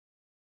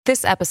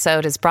This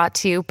episode is brought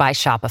to you by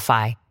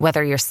Shopify.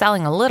 Whether you're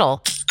selling a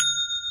little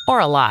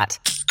or a lot,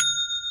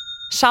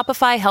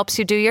 Shopify helps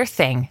you do your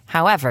thing,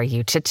 however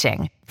you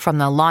cha-ching. From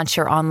the launch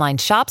your online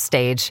shop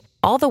stage,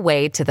 all the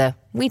way to the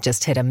we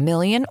just hit 1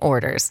 million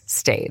orders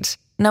stage.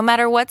 No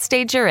matter what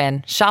stage you're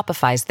in,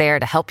 Shopify's there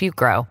to help you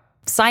grow.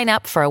 Sign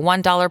up for a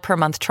 $1 per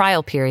month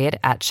trial period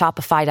at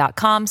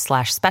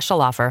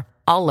shopify.com/special offer,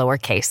 all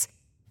lowercase.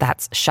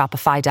 That's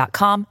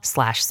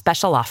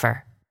shopify.com/special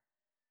offer.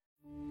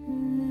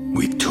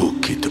 We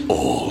took it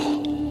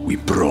all. We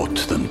brought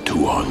them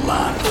to our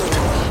land.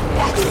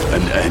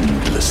 An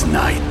endless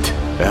night,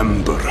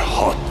 ember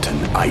hot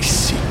and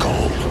icy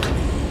cold.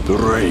 The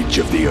rage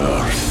of the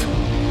earth.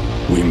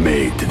 We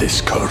made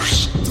this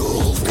curse.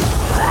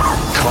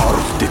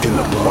 Carved it in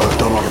the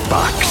blood on our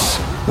backs.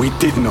 We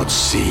did not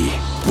see.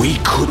 We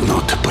could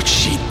not, but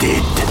she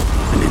did.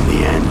 And in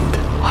the end...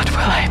 What will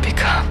I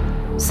become?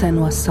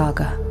 Senua's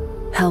Saga.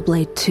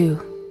 Hellblade 2.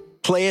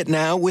 Play it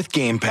now with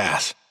Game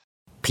Pass.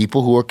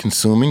 People who are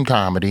consuming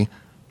comedy,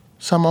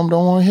 some of them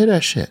don't want to hear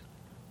that shit.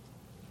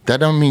 That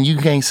don't mean you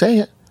can't say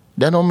it.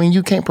 That don't mean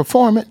you can't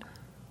perform it.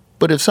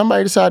 But if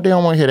somebody decide they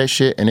don't want to hear that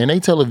shit, and then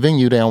they tell a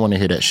venue they don't want to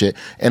hear that shit,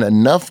 and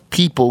enough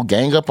people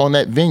gang up on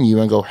that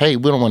venue and go, hey,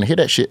 we don't want to hear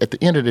that shit, at the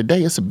end of the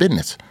day, it's a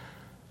business.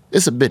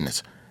 It's a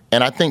business.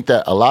 And I think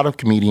that a lot of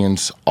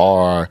comedians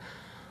are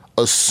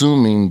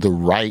assuming the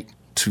right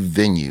to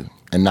venue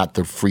and not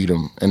the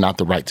freedom and not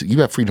the right to.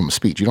 You have freedom of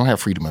speech. You don't have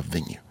freedom of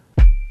venue.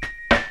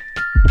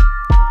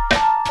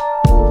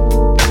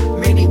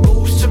 Many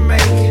moves to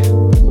make.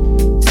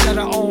 Set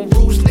our own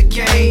rules in the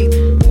game.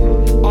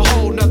 A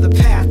whole nother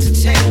path to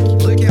take.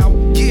 Look out,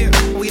 yeah,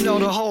 we know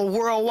the whole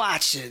world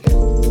watching.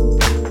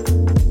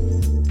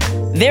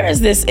 There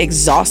is this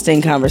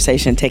exhausting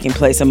conversation taking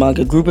place among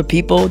a group of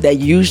people that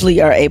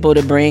usually are able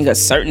to bring a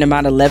certain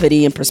amount of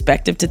levity and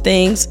perspective to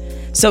things.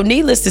 So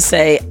needless to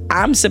say,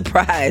 I'm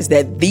surprised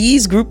that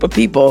these group of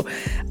people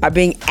are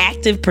being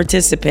active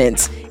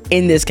participants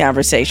in this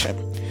conversation.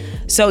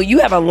 So you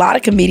have a lot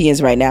of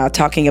comedians right now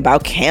talking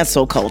about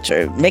cancel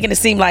culture, making it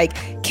seem like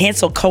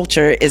cancel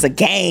culture is a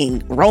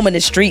gang roaming the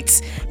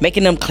streets,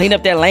 making them clean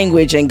up their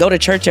language and go to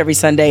church every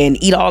Sunday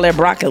and eat all their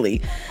broccoli.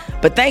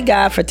 But thank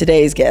God for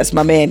today's guest,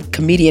 my man,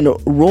 comedian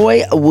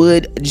Roy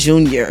Wood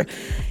Jr.,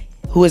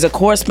 who is a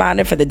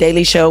correspondent for The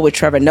Daily Show with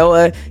Trevor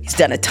Noah. He's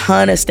done a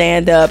ton of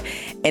stand-up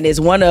and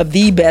is one of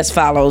the best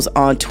follows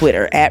on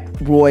Twitter, at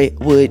Roy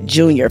Wood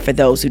Jr., for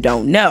those who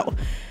don't know.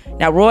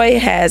 Now, Roy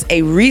has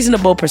a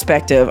reasonable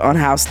perspective on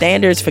how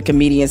standards for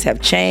comedians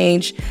have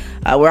changed.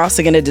 We're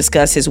also going to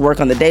discuss his work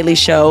on The Daily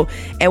Show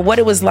and what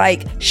it was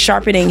like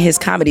sharpening his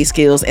comedy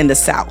skills in the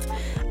South.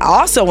 I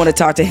also want to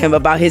talk to him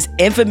about his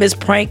infamous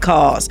prank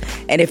calls.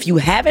 And if you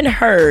haven't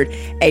heard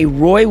a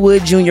Roy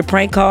Wood Jr.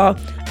 prank call,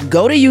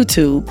 go to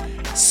YouTube,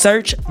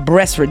 search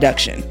breast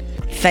reduction.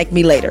 Thank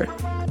me later.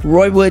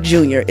 Roy Wood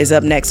Jr. is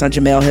up next on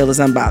Jemele Hill is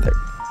Unbothered.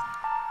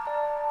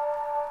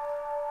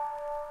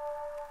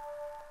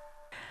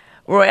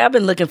 Roy, I've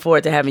been looking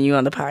forward to having you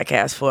on the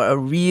podcast for a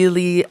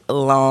really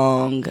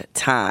long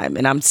time.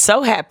 And I'm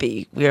so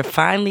happy we are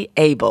finally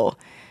able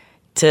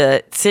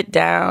to sit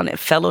down and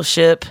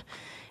fellowship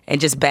and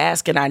just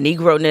bask in our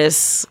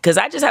Negro-ness. Because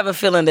I just have a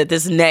feeling that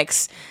this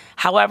next,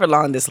 however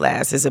long this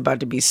lasts, is about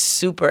to be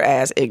super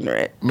ass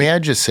ignorant. May I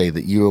just say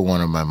that you are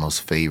one of my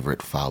most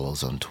favorite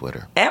follows on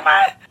Twitter. Am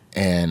I?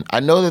 And I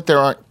know that there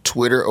aren't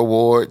Twitter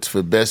awards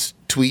for best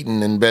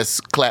tweeting and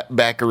best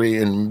clapbackery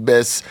and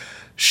best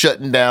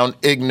shutting down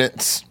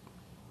ignorance.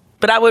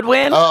 But I would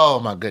win? Oh,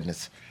 my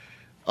goodness.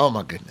 Oh,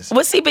 my goodness.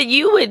 Well, see, but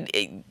you would,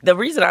 the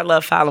reason I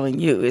love following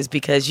you is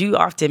because you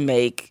often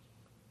make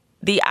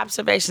the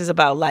observations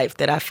about life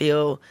that I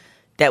feel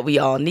that we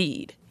all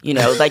need. You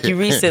know, like you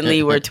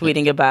recently were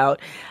tweeting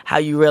about how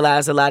you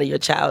realized a lot of your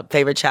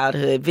favorite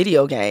childhood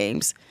video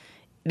games,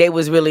 they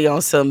was really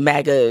on some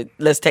MAGA,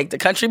 let's take the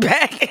country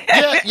back.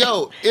 Yeah,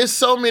 yo, it's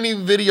so many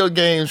video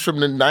games from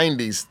the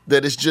 90s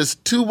that it's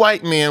just two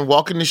white men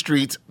walking the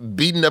streets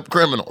beating up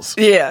criminals.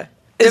 Yeah.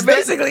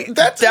 Basically,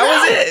 that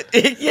was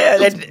it. Yeah.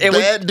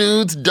 Bad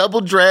Dudes,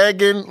 Double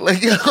Dragon,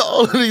 like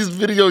all of these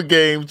video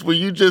games where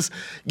you just,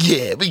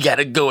 we got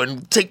to go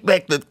and take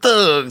back the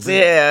thugs.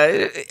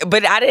 Yeah.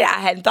 But I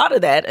hadn't thought of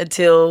that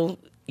until,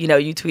 you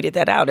tweeted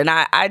that out. And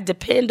I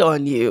depend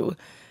on you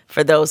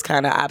for those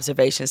kind of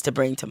observations to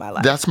bring to my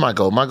life. That's my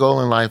goal. My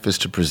goal in life is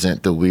to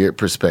present the weird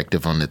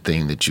perspective on the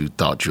thing that you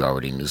thought you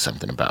already knew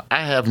something about.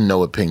 I have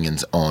no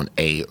opinions on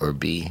A or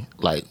B.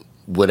 Like,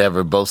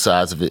 whatever both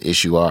sides of the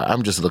issue are,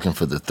 I'm just looking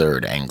for the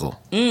third angle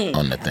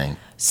on the thing.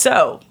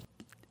 So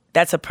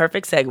that's a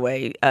perfect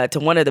segue to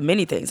one of the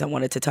many things I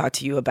wanted to talk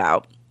to you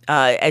about.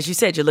 As you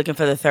said, you're looking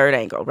for the third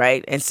angle,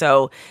 right? And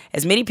so,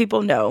 as many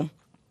people know,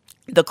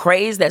 the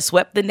craze that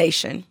swept the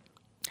nation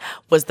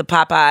was the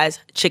Popeyes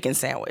chicken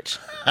sandwich.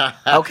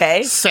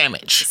 Okay?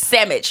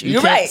 Sandwich.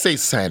 You're right. You can't say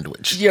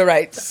sandwich. You're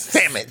right.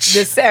 Sandwich.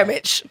 The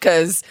sandwich,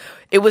 because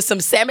it was some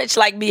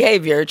sandwich-like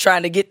behavior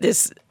trying to get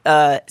this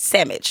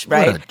sandwich,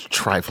 right? What a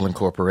trifling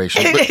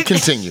corporation. But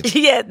continue.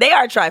 Yeah, they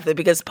are trifling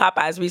because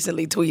Popeyes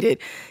recently tweeted,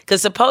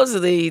 because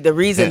supposedly the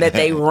reason that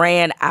they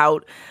ran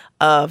out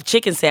of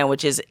chicken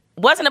sandwiches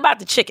wasn't about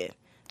the chicken.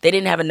 They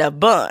didn't have enough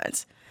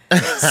buns.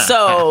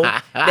 So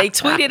they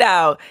tweeted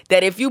out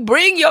that if you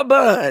bring your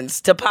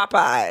buns to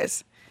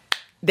Popeyes,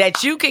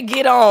 that you could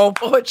get on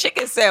for a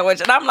chicken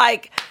sandwich. And I'm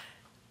like,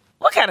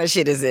 what kind of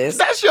shit is this?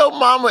 That's your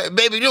mama.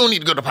 Baby, you don't need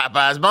to go to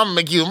Popeyes. Mama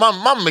make you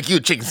a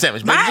chicken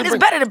sandwich. Baby. Mine is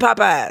better than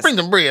Popeyes. Bring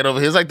some bread over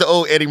here. It's like the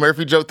old Eddie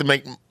Murphy joke to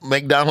make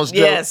McDonald's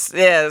joke.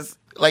 Yes.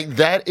 Like,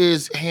 that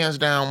is hands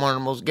down one of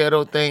the most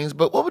ghetto things.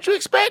 But what would you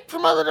expect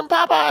from other than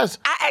Popeyes?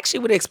 I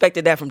actually would have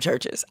expected that from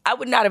Churches. I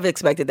would not have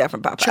expected that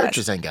from Popeyes.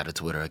 Churches ain't got a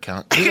Twitter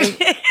account.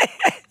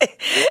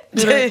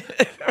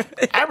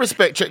 I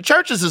respect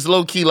Churches is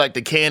low key like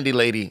the candy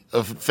lady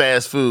of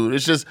fast food.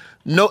 It's just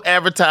no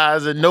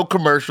advertising, no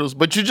commercials,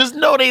 but you just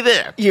know they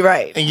there. You're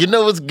right, and you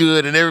know it's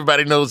good, and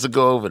everybody knows to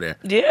go over there.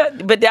 Yeah,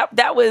 but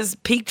that was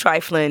peak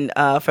trifling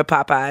for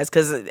Popeyes,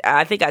 because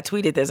I think I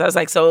tweeted this. I was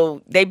like,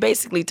 so they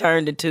basically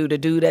turned into the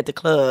dude at the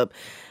club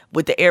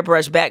with the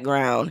airbrush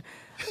background.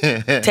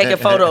 Taking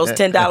photos,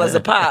 $10 a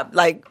pop.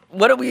 Like,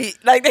 what are we?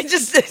 Like, they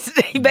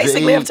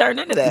basically have turned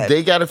into that.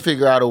 They got to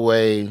figure out a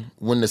way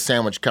when the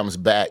sandwich comes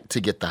back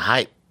to get the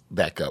hype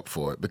back up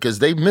for it, because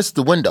they missed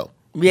the window.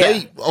 Yeah,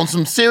 they, on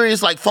some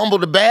serious like fumble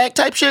the bag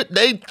type shit,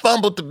 they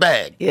fumbled the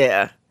bag.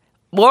 Yeah,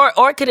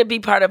 or could it be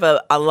part of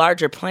a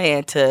larger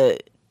plan to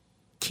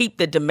keep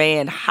the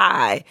demand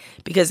high,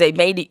 because they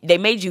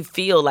made you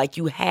feel like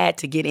you had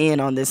to get in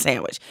on this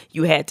sandwich.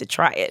 You had to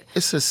try it.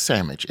 It's a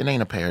sandwich. It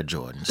ain't a pair of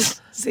Jordans.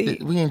 See,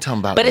 we ain't talking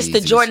about. But it's the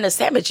Yeezys. Jordan of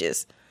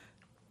sandwiches.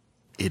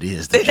 It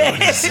is the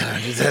Jordan of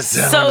sandwiches. That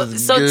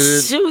sounds so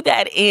good. to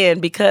that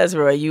end, because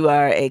Roy, you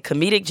are a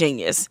comedic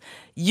genius,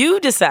 you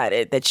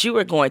decided that you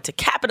were going to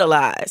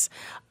capitalize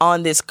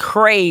on this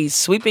craze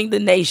sweeping the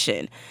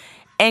nation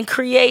and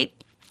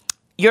create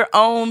your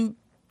own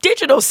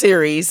digital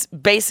series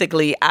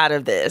basically out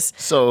of this.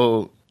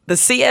 So the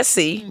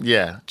CSC,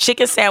 yeah,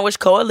 Chicken Sandwich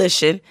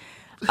Coalition.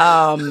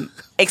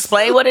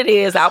 Explain what it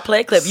is. I'll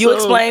play a clip. You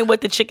explain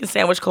what the Chicken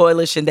Sandwich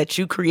Coalition that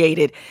you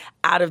created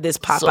out of this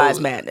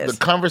Popeyes madness. The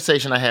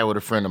conversation I had with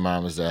a friend of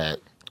mine was that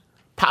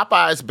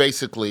Popeyes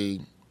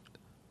basically,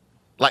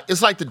 like,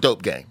 it's like the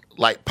dope game.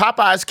 Like,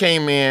 Popeyes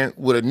came in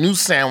with a new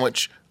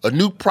sandwich, a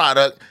new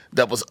product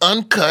that was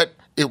uncut.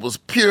 It was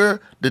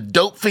pure. The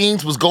dope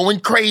fiends was going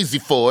crazy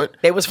for it.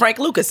 They was Frank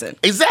Lucasen.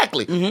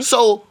 Exactly. Mm-hmm.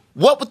 So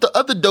what would the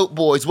other dope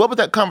boys, what would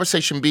that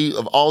conversation be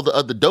of all the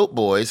other dope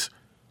boys,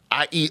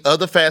 i.e.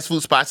 other fast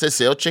food spots that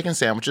sell chicken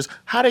sandwiches?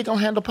 How they gonna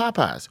handle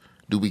Popeyes?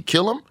 Do we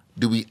kill them?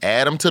 Do we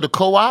add them to the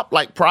co-op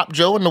like Prop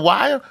Joe and The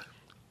Wire?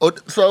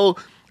 So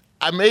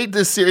I made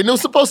this series, and it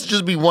was supposed to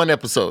just be one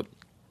episode.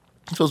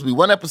 It's supposed to be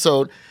one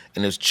episode,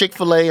 and there's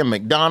Chick-fil-A and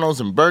McDonald's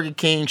and Burger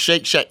King,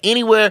 Shake Shack,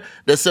 anywhere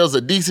that sells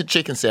a decent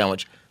chicken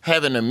sandwich,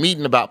 having a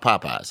meeting about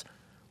Popeyes.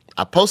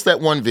 I post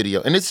that one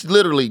video, and it's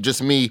literally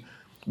just me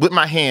with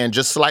my hand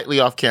just slightly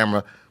off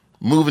camera,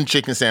 moving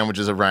chicken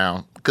sandwiches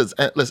around. Because,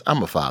 listen,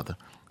 I'm a father.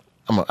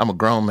 I'm a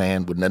grown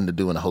man with nothing to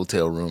do in a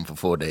hotel room for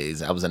 4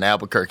 days. I was in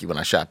Albuquerque when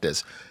I shot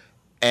this.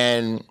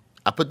 And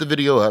I put the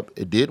video up.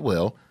 It did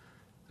well.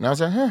 And I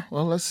was like,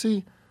 well, let's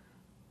see.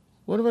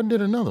 What if I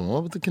did another one?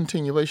 What was the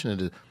continuation of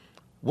this?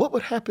 What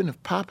would happen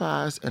if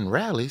Popeyes and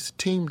Rallies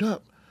teamed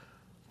up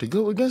to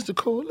go against the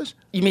coalition?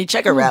 You mean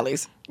checker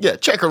rallies? Yeah,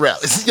 checker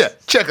rallies. Yeah,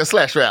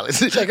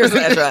 checker/rallies.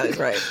 Checker/rallies,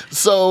 right.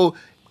 So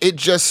it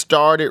just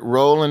started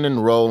rolling,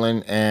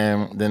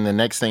 and then the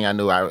next thing I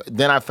knew,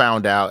 I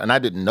found out, and I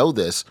didn't know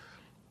this,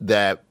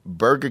 that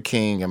Burger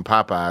King and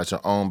Popeyes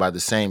are owned by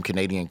the same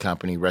Canadian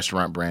company,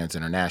 Restaurant Brands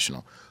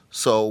International.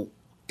 So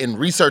in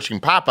researching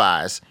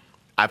Popeyes,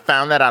 I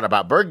found that out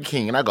about Burger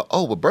King, and I go,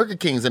 oh, well, Burger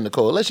King's in the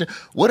coalition.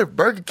 What if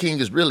Burger King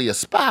is really a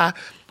spy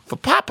for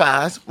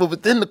Popeyes, but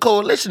within the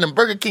coalition, and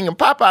Burger King and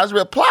Popeyes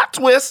real plot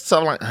twist? So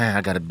I'm like,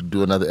 I got to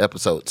do another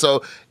episode.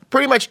 So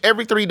pretty much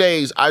every 3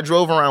 days, I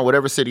drove around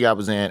whatever city I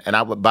was in, and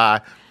I would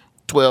buy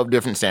 12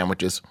 different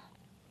sandwiches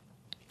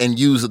and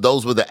use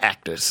those were the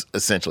actors,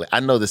 essentially.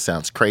 I know this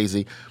sounds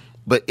crazy,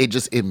 but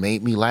it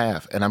made me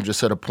laugh. And I'm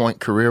just at a point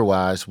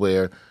career-wise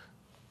where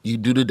you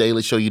do the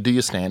Daily Show, you do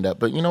your stand-up,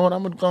 but you know what?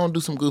 I'm going to go and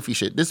do some goofy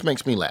shit. This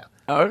makes me laugh.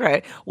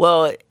 Okay.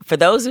 Well, for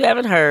those who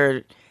haven't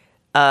heard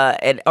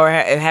 /seen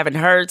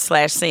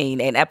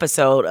an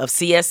episode of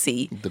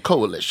CSC. The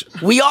Coalition.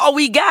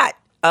 We got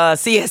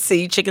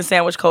CSC, Chicken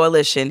Sandwich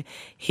Coalition.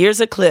 Here's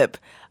a clip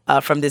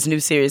from this new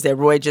series that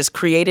Roy just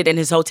created in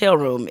his hotel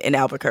room in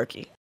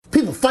Albuquerque.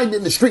 People fighting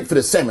in the street for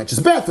the sandwich.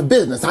 It's bad for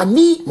business. I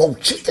need more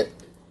chicken.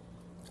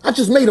 I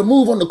just made a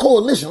move on the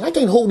coalition. I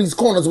can't hold these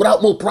corners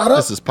without more product.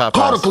 This is Popeyes.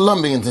 Call the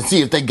Colombians and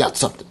see if they got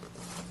something.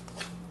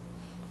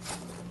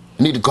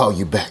 I need to call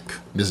you back.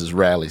 This is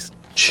Rallies.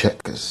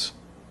 Checkers.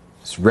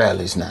 It's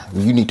Rallies now.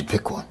 You need to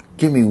pick one.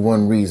 Give me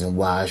one reason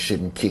why I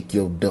shouldn't kick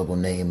your double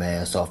name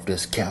ass off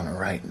this counter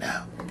right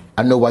now.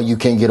 I know why you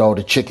can't get all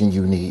the chicken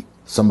you need.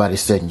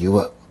 Somebody's setting you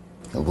up.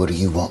 And what do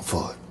you want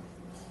for it?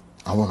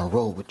 I want to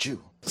roll with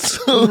you. So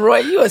Roy,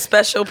 you a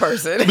special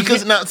person.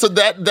 Because now, so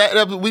that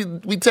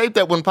we taped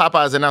that when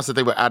Popeyes announced that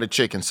they were out of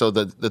chicken. So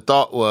the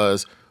thought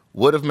was,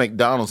 what if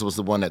McDonald's was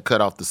the one that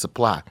cut off the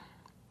supply?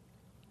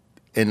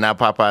 And now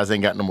Popeyes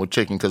ain't got no more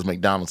chicken because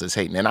McDonald's is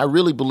hating. And I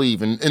really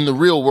believe, in the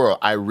real world,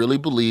 I really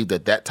believe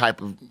that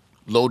type of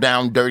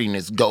low-down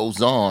dirtiness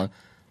goes on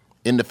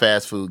in the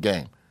fast food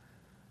game.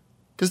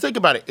 Because think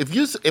about it.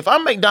 If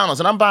I'm McDonald's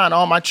and I'm buying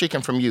all my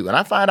chicken from you, and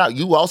I find out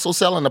you also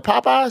selling the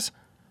Popeyes,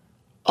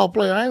 oh,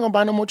 player, I ain't going to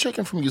buy no more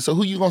chicken from you. So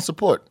who you going to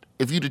support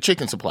if you the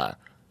chicken supplier?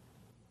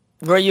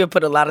 Roy, you have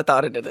put a lot of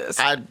thought into this.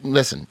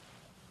 Listen,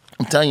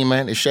 I'm telling you,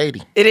 man, it's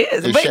shady. It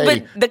is. It's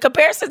shady. But the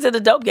comparison to the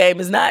dope game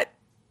is not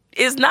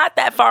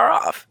that far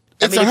off.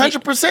 It's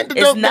 100% the dope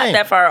game. It's not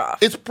that far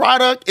off. It's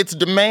product, it's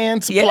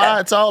demand, supply,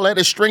 It's all that.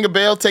 It's Stringer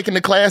Bell taking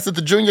the class at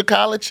the junior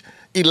college,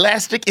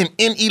 elastic and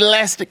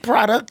inelastic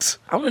products.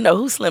 I want to know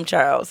who's Slim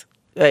Charles.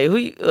 Hey,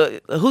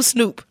 who's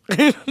Snoop?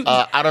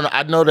 I don't know.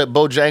 I know that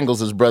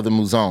Bojangles is Brother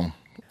Mouzone,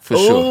 for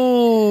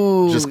sure.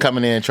 Just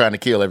coming in trying to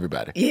kill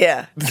everybody.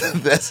 Yeah.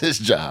 That's his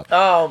job.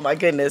 Oh, my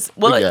goodness.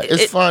 Well, yeah,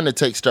 it's fun to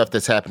take stuff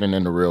that's happening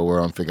in the real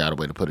world and figure out a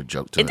way to put a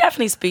joke to it. It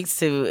definitely speaks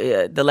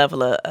to the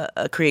level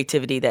of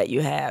creativity that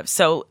you have.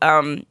 So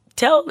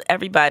tell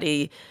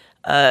everybody,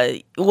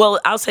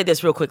 I'll say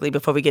this real quickly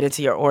before we get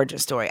into your origin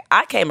story.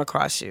 I came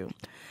across you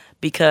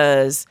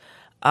because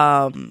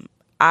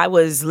I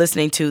was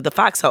listening to The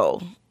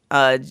Foxhole.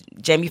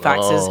 Jamie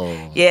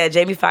Foxx's,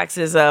 Jamie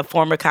Foxx's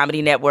former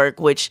Comedy Network,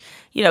 which,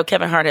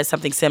 Kevin Hart has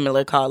something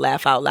similar called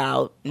Laugh Out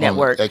Loud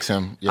Network.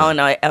 XM,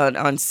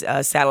 on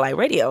satellite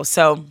radio.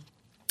 So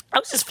I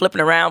was just flipping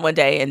around one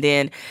day, and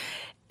then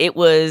it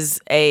was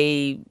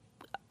a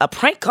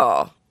prank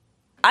call.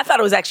 I thought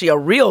it was actually a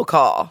real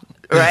call,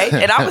 right?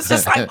 And I was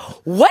just like,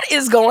 what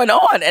is going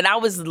on? And I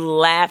was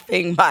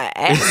laughing my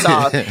ass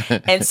off.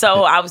 And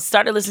so I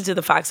started listening to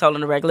The Foxhole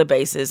on a regular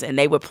basis, and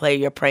they would play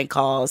your prank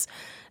calls.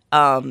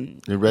 The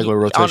regular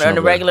rotation on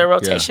the regular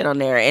rotation on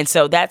there. And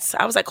so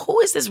I was like, who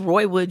is this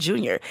Roy Wood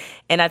Jr.?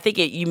 And I think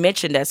you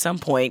mentioned at some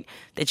point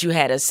that you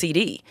had a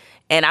CD.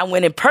 And I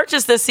went and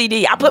purchased the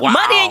CD. I put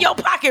money in your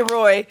pocket,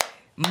 Roy.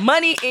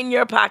 Money in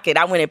your pocket.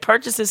 I went and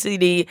purchased a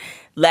CD,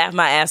 laughed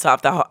my ass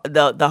off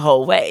the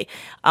whole way.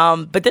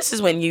 But this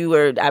is when you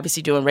were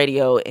obviously doing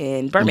radio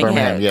in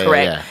Birmingham,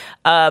 correct?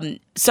 Yeah.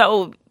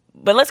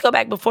 But let's go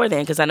back before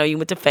then, because I know you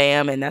went to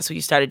FAM, and that's when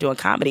you started doing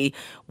comedy.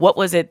 What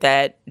was it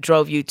that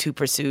drove you to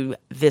pursue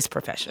this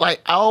profession?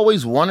 Like, I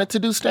always wanted to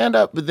do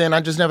stand-up, but then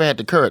I just never had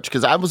the courage,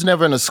 because I was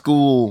never in a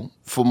school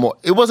for more.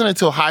 It wasn't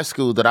until high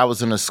school that I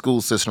was in a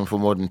school system for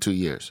more than 2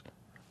 years.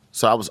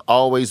 So I was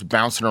always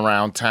bouncing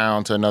around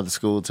town to another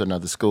school, to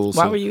another school.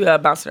 Why were you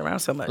bouncing around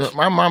so much?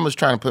 My mom was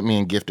trying to put me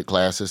in gifted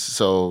classes.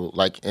 So,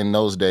 like, in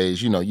those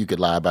days, you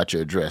could lie about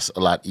your address a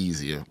lot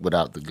easier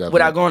without the government.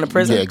 Without going to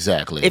prison? Yeah,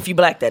 exactly. If you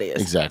black, that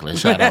is. Exactly.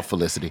 Shout out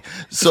Felicity.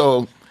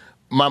 So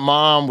my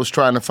mom was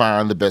trying to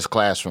find the best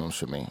classrooms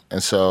for me.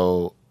 And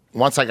so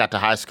once I got to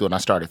high school and I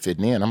started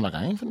fitting in, I'm like,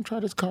 I ain't finna try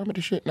this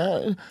comedy shit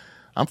now.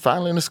 I'm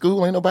finally in the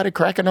school. Ain't nobody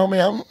cracking on me.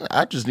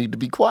 I just need to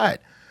be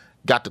quiet.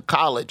 Got to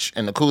college,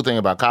 and the cool thing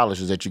about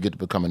college is that you get to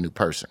become a new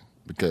person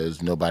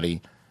because nobody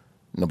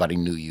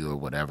knew you or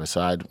whatever. So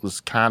I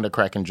was kind of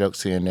cracking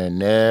jokes here and there,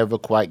 never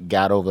quite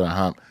got over the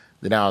hump.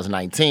 Then I was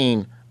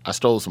 19, I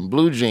stole some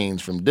blue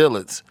jeans from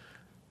Dillard's.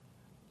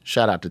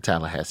 Shout out to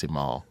Tallahassee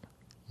Mall,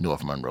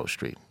 North Monroe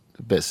Street.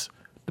 The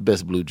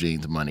best blue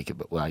jeans money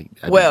could. Well,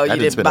 I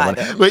didn't spend buy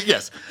money. them. But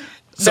yes.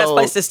 Best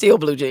place to steal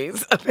blue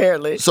jeans,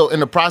 apparently. So in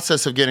the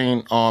process of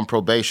getting on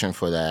probation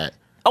for that.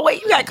 Oh,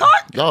 wait, you got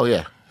caught? Oh,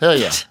 yeah. Hell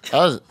yeah. I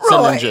was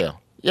sitting in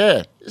jail.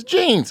 Yeah. It's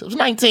jeans. I was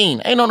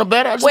 19. Ain't on the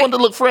better. I just wanted to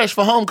look fresh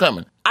for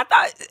homecoming. I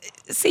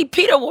thought,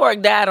 Peter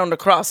Warwick died on the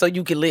cross so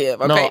you could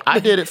live. Okay? No, I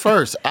did it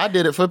first. I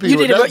did it for Peter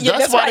Warwick.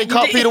 That's why they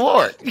caught Peter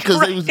Warwick.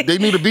 Because they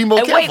knew to be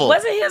more careful. Wait,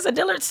 wasn't his a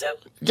Dillard's too?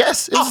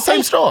 Yes. It was the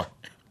same store.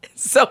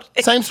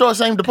 Same store,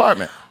 same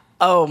department.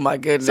 Oh, my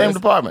goodness. Same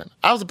department.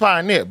 I was a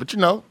pioneer, but they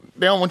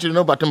don't want you to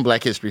know about them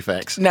Black History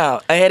facts.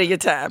 No, ahead of your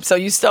time. So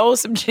you stole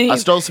some jeans. I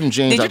stole some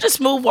jeans. Did you just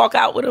smooth walk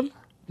out with them?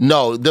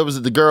 No, there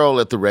was the girl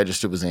at the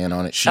register was in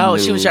on it. She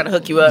was trying to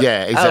hook you up?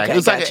 Yeah, exactly. Okay, it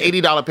was like an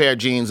 $80 pair of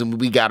jeans, and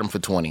we got them for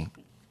 $20.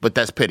 But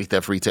that's petty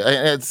theft retail.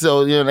 And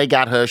so, they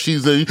got her.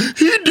 She's like,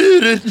 he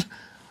did it.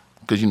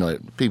 Because,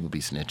 people be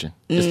snitching.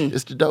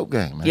 It's the dope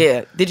game, man.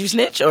 Yeah. Did you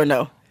snitch or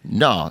no?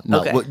 No.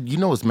 Okay. What,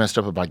 what's messed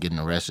up about getting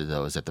arrested,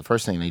 though, is that the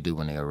first thing they do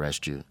when they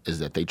arrest you is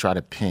that they try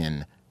to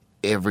pin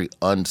every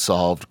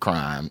unsolved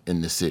crime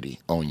in the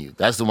city on you.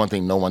 That's the one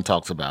thing no one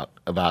talks about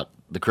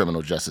the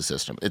criminal justice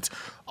system. It's,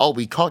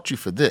 we caught you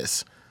for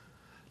this.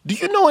 Do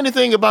you know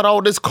anything about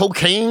all this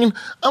cocaine?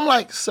 I'm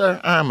like, sir,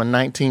 I'm a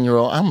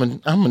 19-year-old.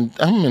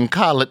 I'm in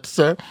college,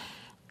 sir.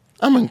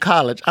 I'm in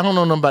college. I don't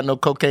know nothing about no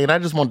cocaine. I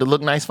just wanted to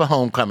look nice for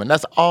homecoming.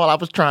 That's all I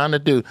was trying to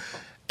do.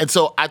 And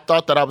so I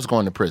thought that I was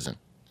going to prison.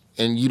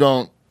 And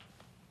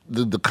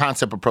the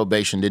concept of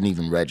probation didn't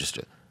even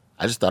register.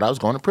 I just thought I was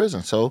going to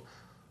prison. So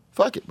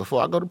fuck it.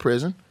 Before I go to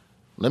prison,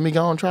 let me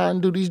go and try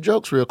and do these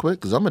jokes real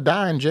quick because I'm going to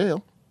die in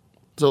jail.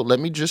 So let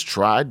me just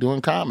try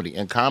doing comedy.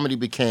 And comedy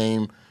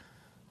became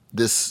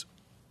this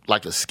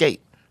like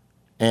escape.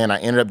 And I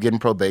ended up getting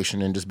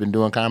probation and just been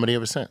doing comedy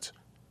ever since.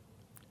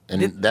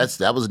 And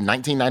that was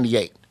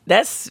 1998.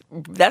 That's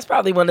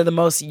probably one of the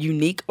most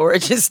unique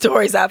origin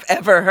stories I've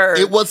ever heard.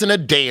 It wasn't a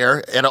dare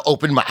at an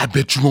open mic. I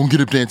bet you won't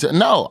get up there.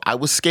 No, I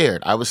was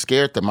scared. I was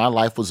scared that my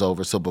life was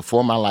over. So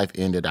before my life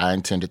ended, I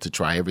intended to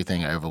try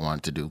everything I ever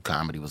wanted to do.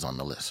 Comedy was on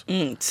the list.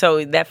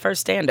 So that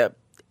first stand-up,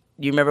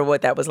 you remember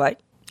what that was like?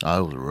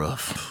 Oh, it was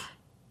rough.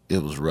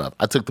 It was rough.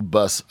 I took the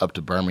bus up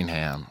to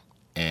Birmingham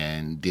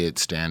and did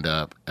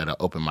stand-up at an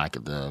open mic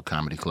at the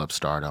Comedy Club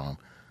Stardome.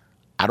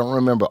 I don't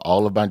remember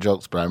all of my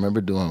jokes, but I remember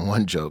doing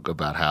one joke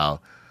about how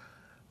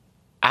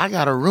I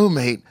got a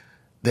roommate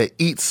that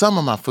eats some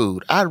of my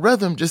food. I'd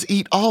rather him just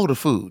eat all the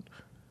food.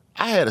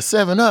 I had a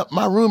 7-Up.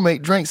 My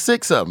roommate drank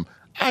 6 of them.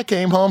 I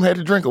came home, had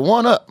to drink a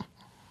 1-Up.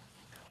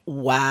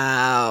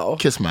 Wow.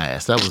 Kiss my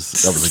ass. That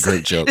was a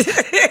great joke.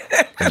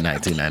 In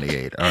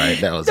 1998. All right,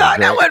 that was No,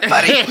 great. that wasn't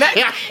funny.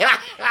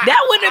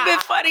 That wouldn't have been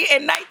funny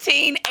in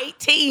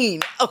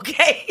 1918,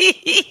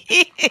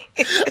 okay?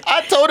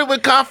 I told it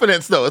with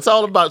confidence, though. It's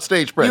all about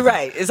stage presence. You're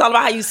right. It's all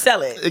about how you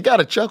sell it. It got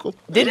a chuckle.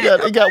 Did it?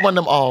 It got one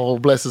of them, oh,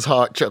 bless his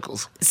heart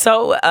chuckles.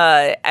 So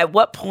at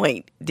what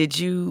point did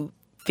you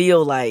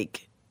feel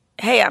like,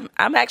 hey,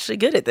 I'm actually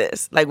good at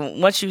this? Like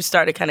once you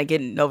started kind of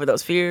getting over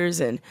those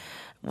fears, and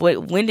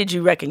when did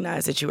you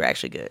recognize that you were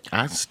actually good?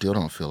 I still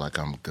don't feel like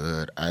I'm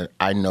good.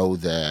 I know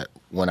that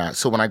when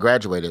I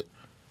graduated,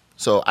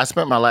 so I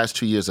spent my last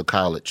 2 years of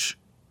college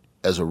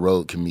as a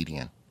road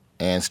comedian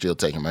and still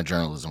taking my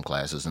journalism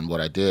classes. And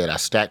what I did, I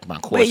stacked my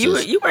courses.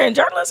 Wait, you were in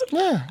journalism?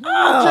 Yeah.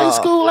 J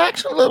school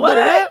action, a little bit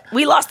of that.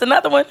 We lost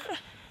another one.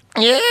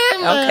 Yeah,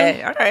 man.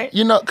 Okay, all right.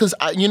 You know, because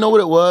you know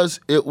what it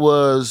was? It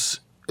was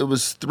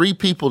 3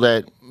 people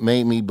that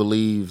made me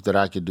believe that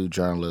I could do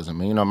journalism.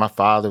 And, you know, my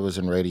father was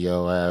in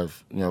radio. I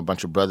have, you know, a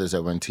bunch of brothers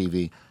that were in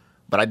TV.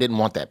 But I didn't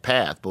want that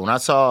path. But when I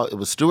saw it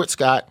was Stuart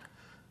Scott,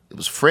 it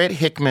was Fred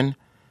Hickman,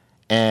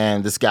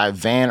 and this guy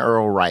Van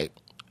Earl Wright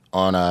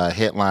on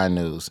Headline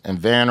News. And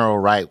Van Earl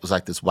Wright was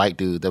like this white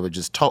dude that would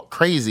just talk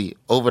crazy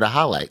over the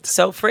highlights.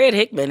 So Fred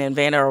Hickman and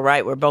Van Earl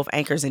Wright were both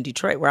anchors in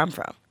Detroit, where I'm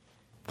from.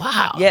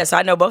 Wow. Yes,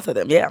 I know both of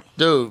them, yeah.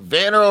 Dude,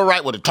 Van Earl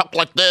Wright would talk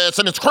like this,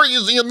 and it's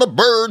crazy, and the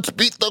Birds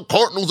beat the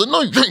Cardinals and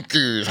the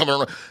Yankees.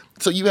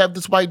 So you have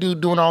this white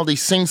dude doing all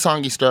these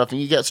sing-songy stuff, and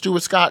you got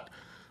Stuart Scott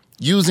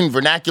using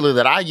vernacular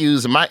that I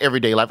use in my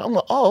everyday life. I'm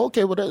like, oh,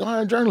 okay, well,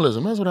 that's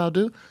journalism. That's what I'll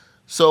do.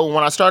 So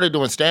when I started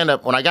doing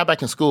stand-up, when I got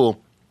back in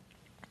school,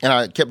 and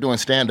I kept doing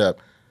stand-up,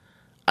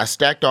 I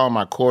stacked all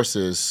my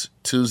courses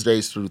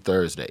Tuesdays through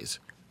Thursdays.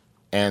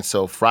 And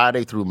so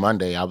Friday through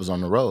Monday, I was on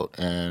the road,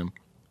 and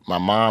my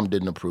mom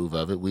didn't approve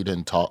of it. We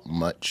didn't talk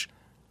much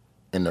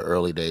in the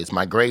early days.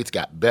 My grades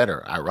got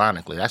better,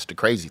 ironically. That's the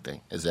crazy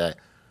thing, is that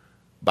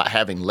by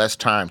having less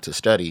time to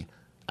study,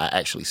 I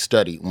actually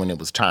studied when it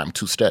was time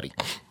to study.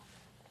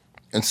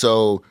 And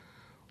so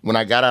when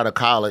I got out of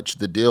college,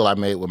 the deal I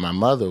made with my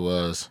mother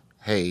was,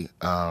 hey,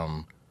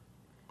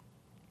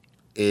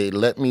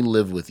 let me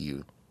live with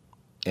you.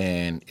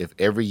 And if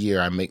every year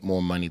I make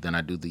more money than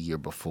I do the year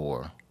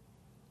before,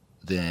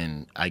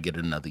 then I get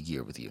another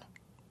year with you.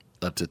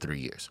 Up to 3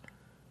 years.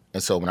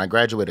 And so when I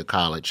graduated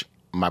college,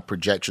 my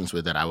projections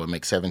were that I would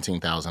make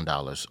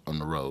 $17,000 on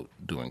the road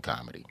doing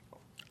comedy.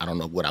 I don't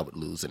know what I would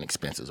lose in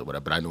expenses or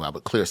whatever, but I knew I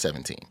would clear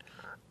 17.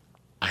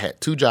 I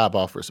had 2 job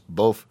offers,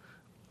 both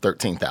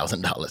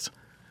 $13,000,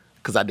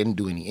 because I didn't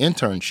do any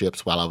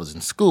internships while I was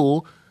in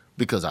school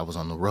because I was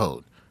on the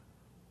road.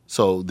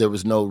 So there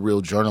was no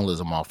real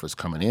journalism offers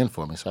coming in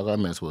for me. So I thought I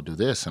might as well do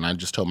this. And I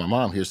just told my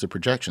mom, here's the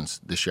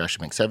projections. This year I should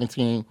make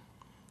 17.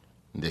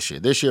 This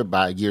year,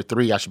 by year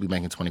 3, I should be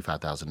making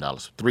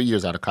 $25,000. 3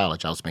 years out of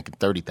college, I was making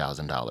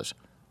 $30,000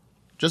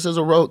 just as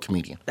a road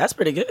comedian. That's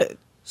pretty good.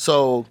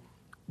 So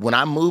when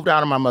I moved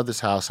out of my mother's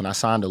house and I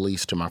signed a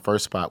lease to my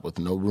first spot with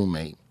no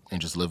roommate and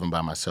just living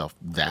by myself,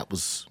 that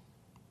was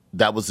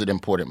an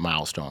important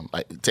milestone.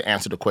 Like, to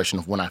answer the question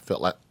of when I felt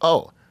like,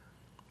 oh,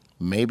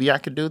 maybe I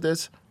could do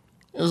this.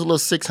 It was a little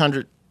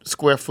 600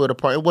 square foot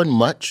apartment. It wasn't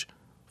much,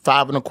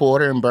 5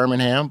 1/4 in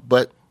Birmingham,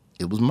 but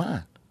it was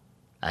mine.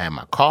 I had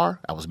my car.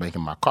 I was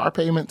making my car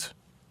payments.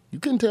 You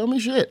couldn't tell me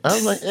shit. I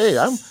was like, hey,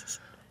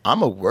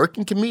 I'm a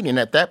working comedian.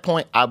 At that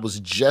point, I was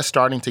just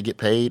starting to get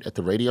paid at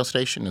the radio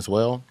station as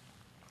well.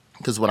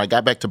 Because when I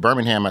got back to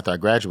Birmingham after I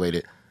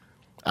graduated,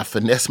 I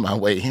finessed my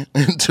way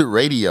into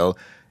radio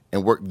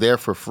and worked there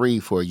for free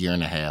for a year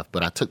and a half.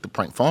 But I took the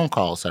prank phone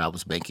calls that I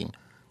was making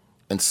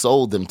and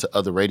sold them to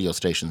other radio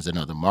stations in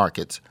other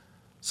markets,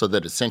 so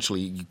that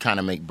essentially you kind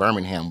of make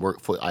Birmingham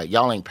work for,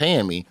 y'all ain't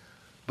paying me,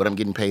 but I'm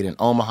getting paid in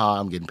Omaha,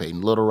 I'm getting paid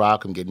in Little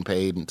Rock, I'm getting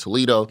paid in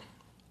Toledo.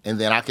 And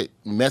then I could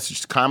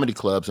message comedy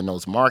clubs in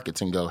those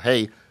markets and go,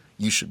 hey,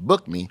 you should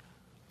book me.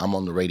 I'm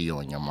on the radio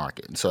in your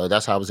market. And so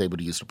that's how I was able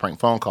to use the prank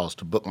phone calls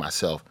to book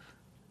myself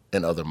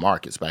in other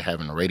markets by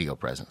having a radio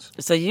presence.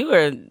 So you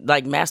were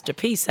like Master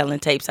P selling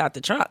tapes out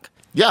the trunk.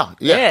 Yeah.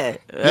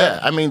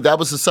 I mean, that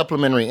was a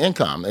supplementary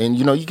income. And,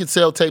 you know, you could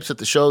sell tapes at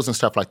the shows and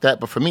stuff like that.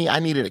 But for me, I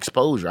needed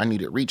exposure. I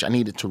needed reach. I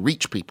needed to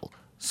reach people.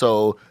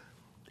 So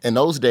in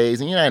those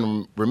days, and you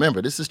gotta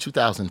remember, this is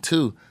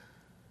 2002,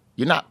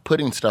 you're not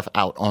putting stuff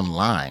out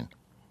online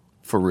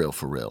for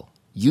real.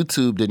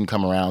 YouTube didn't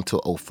come around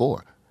till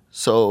 2004.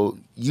 So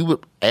you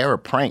would air a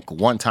prank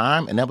one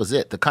time, and that was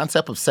it. The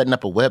concept of setting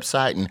up a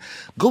website and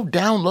go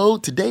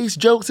download today's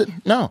jokes,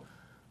 no.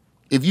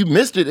 If you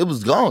missed it, it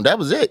was gone. That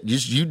was it.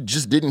 You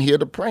just didn't hear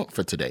the prank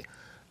for today.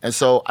 And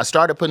so I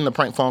started putting the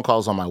prank phone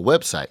calls on my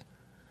website,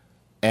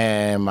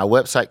 and my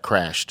website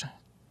crashed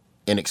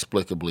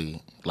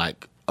inexplicably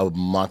like a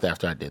month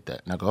after I did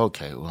that. And I go,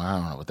 okay, well, I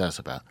don't know what that's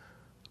about.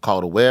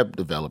 Called a web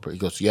developer. He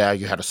goes, yeah,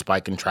 you had a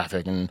spike in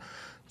traffic, and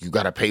you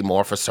got to pay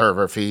more for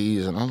server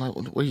fees. And I'm like,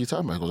 what are you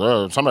talking about? He goes,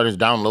 oh, somebody's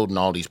downloading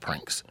all these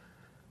pranks.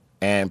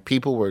 And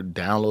people were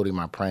downloading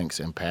my pranks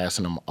and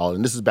passing them all.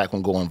 And this is back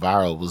when going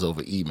viral was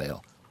over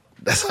email.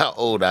 That's how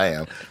old I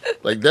am.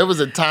 Like, there was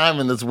a time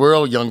in this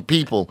world, young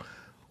people,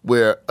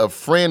 where a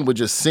friend would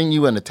just send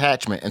you an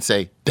attachment and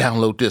say,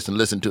 download this and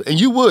listen to it. And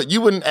you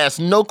wouldn't ask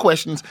no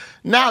questions.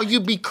 Now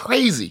you'd be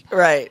crazy.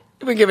 Right.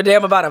 You wouldn't give a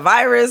damn about a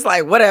virus,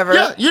 like whatever.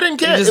 Yeah, you didn't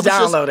care. You just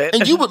download it.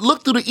 And you would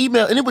look through the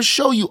email and it would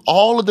show you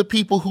all of the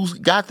people who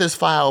got this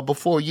file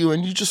before you,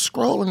 and you just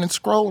scrolling,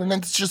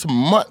 and it's just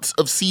months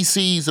of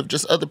CCs of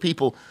just other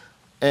people.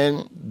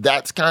 And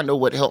that's kind of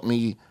what helped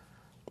me.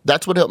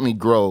 That's what helped me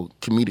grow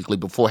comedically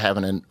before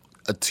having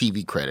a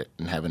TV credit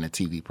and having a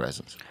TV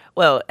presence.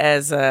 Well,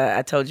 as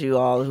I told you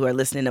all who are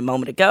listening a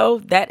moment ago,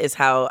 that is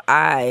how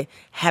I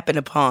happened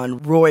upon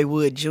Roy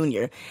Wood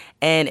Jr.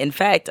 And in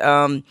fact,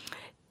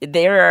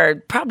 there are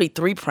probably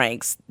 3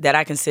 pranks that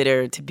I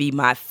consider to be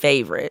my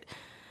favorite.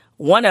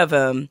 One of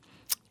them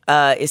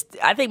is,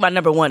 I think my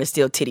number 1 is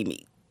still Titty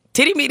Meat.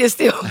 Titty Meat is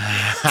still,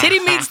 Titty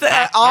Meat's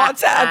the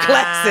all-time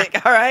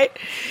classic, all right?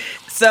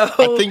 So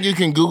I think you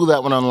can Google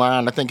that one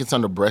online. I think it's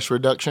under breast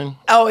reduction.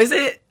 Oh, is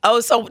it?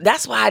 Oh, so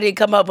that's why I didn't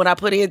come up when I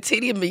put in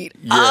Titty Meat.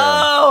 Yeah.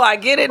 Oh, I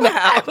get it now.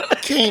 I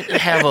can't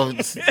have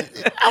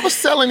I was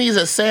selling these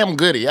at Sam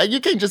Goody.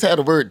 You can't just have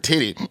the word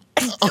titty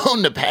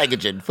on the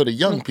packaging for the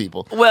young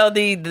people. Well,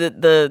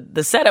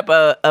 the setup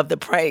of the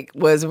prank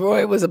was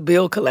Roy was a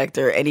bill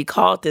collector, and he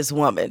called this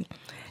woman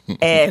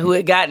and who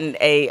had gotten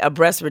a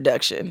breast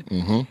reduction.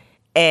 Mm-hmm.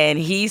 And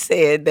he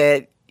said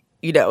that,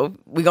 you know,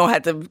 we're going to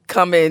have to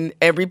come in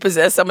and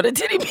repossess some of the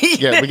titty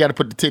meat. Yeah, we got to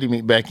put the titty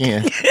meat back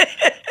in.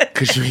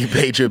 Because you ain't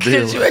paid your bill.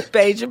 Because you ain't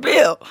paid your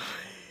bill.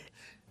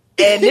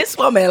 And this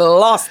woman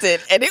lost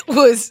it. And it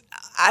was,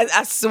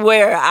 I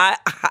swear,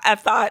 I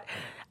thought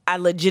I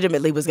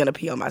legitimately was going to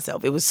pee on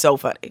myself. It was so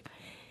funny.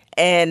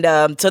 And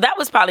so that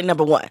was probably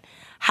number 1.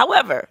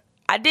 However,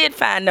 I did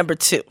find number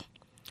 2,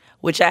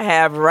 which I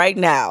have right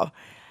now.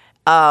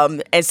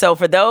 And so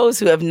for those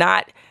who have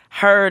not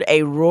heard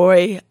a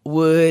Roy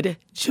Wood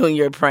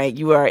Jr. prank,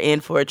 you are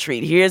in for a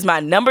treat. Here's my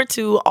number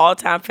 2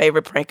 all-time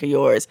favorite prank of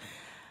yours,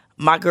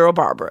 my girl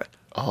Barbara.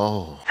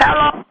 Oh.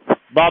 Hello?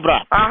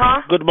 Barbara.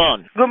 Uh-huh. Good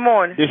morning. Good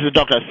morning. This is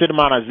Dr.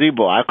 Sidman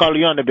Azibo. I call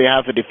you on the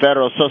behalf of the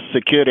Federal Social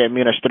Security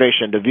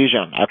Administration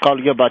Division. I call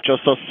you about your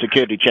Social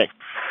Security check.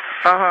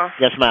 Uh-huh.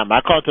 Yes, ma'am.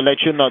 I called to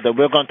let you know that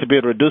we're going to be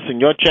reducing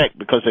your check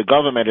because the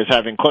government is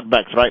having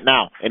cutbacks right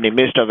now in the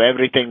midst of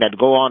everything that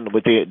go on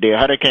with the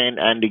hurricane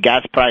and the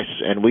gas price,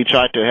 and we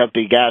try to help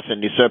the gas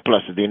and the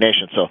surplus of the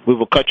nation. So we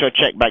will cut your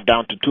check back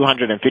down to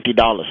 $250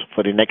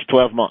 for the next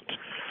 12 months.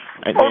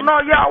 And oh, no,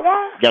 y'all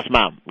won't? Yes,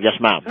 ma'am. Yes,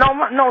 ma'am.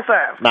 No,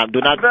 sir. Ma'am,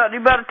 do not. You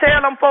better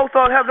tell them folks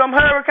or have them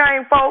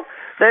hurricane folks,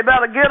 they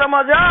better get them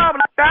a job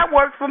like I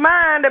work for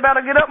mine. They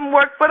better get up and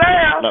work for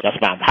theirs. Yes,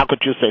 ma'am. How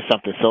could you say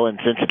something so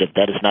insensitive?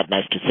 That is not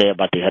nice to say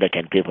about the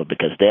hurricane people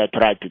because they are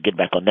trying to get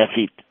back on their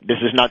feet.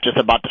 This is not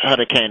just about the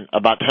hurricane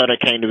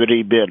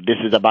rebuild. This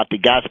is about the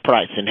gas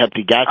price and help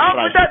the gas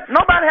price.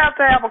 Nobody has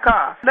to have a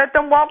car. Let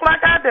them walk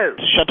like I do.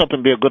 Shut up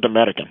and be a good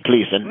American,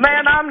 please.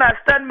 Man, I'm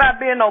not studying about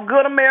being no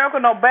good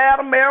American, no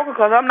bad American,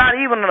 because I'm not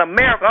even an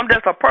American. I'm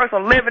just a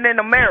person living in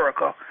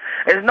America.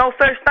 There's no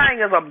such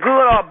thing as a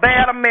good or a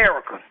bad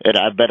American.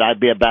 I bet I'd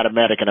be a bad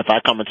American if I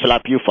come and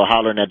slap you for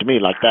hollering at me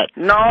like that.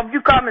 No, if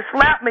you come and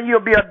slap me, you'll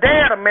be a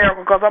dead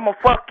American because I'm going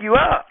to fuck you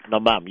up. No,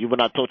 ma'am, you will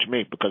not touch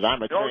me because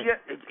I'm a trained...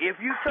 If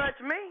you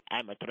touch me...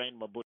 I'm a trained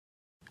Mabuti.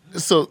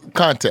 So,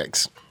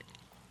 context.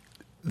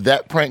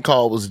 That prank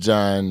call was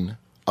done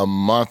a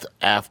month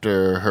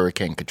after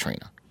Hurricane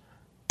Katrina.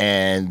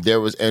 And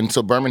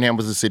so Birmingham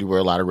was a city where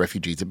a lot of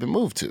refugees had been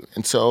moved to.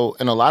 And so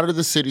in a lot of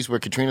the cities where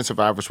Katrina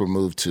survivors were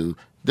moved to,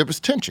 there was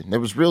tension. There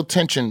was real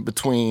tension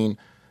between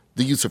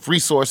the use of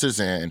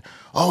resources and,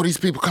 these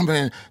people coming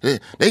in,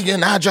 they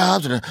getting our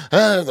jobs. And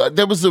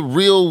there was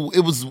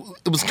it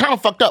was kind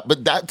of fucked up,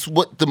 but that's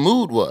what the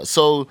mood was.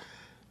 So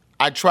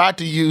I tried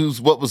to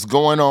use what was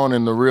going on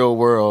in the real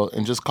world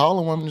and just call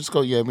a woman and just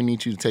go, yeah, we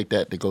need you to take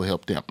that to go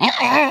help them.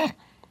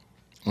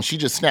 And she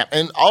just snapped.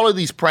 And all of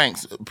these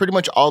pranks, pretty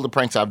much all the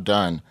pranks I've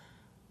done,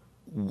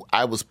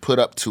 I was put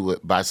up to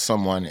it by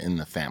someone in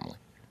the family.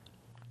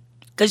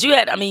 Because you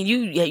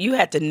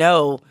had to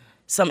know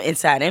some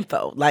inside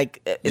info,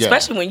 like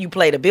especially when you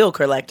played a bill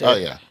collector. Oh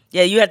yeah,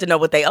 yeah, you had to know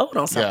what they owed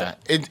on something.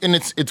 Yeah, and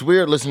it's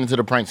weird listening to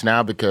the pranks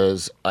now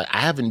because I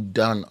haven't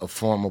done a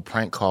formal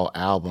prank call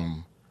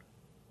album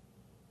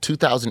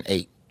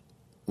 2008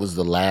 was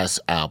the last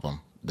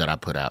album that I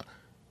put out.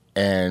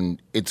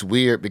 And it's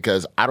weird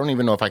because I don't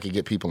even know if I could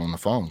get people on the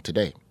phone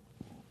today.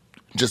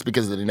 Just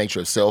because of the nature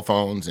of cell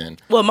phones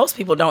and... Well, most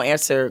people don't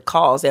answer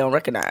calls they don't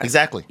recognize.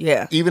 Exactly.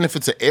 Yeah. Even if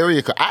it's an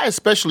area code. I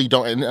especially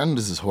don't... And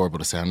this is horrible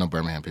to say. I know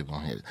Birmingham people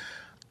don't hear it.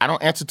 I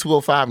don't answer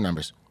 205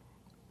 numbers.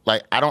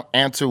 Like, I don't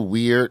answer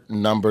weird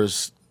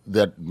numbers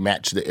that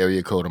match the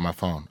area code on my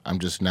phone. I'm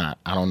just not.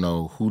 I don't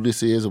know who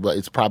this is, but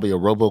it's probably a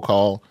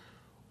robocall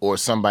or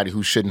somebody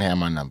who shouldn't have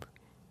my number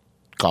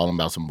calling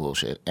about some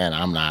bullshit. And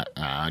I'm not.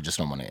 I just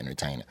don't want to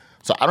entertain it.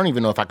 So I don't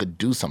even know if I could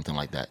do something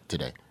like that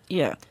today.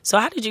 Yeah. So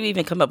how did you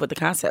even come up with the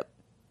concept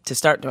to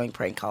start doing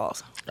prank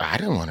calls? I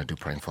didn't want to do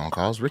prank phone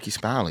calls. Ricky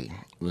Smiley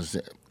was...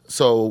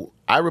 So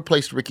I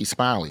replaced Ricky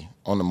Smiley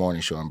on the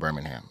morning show in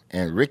Birmingham.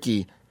 And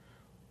Ricky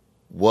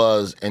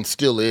was and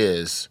still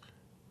is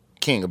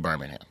king of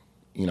Birmingham,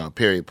 you know,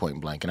 period,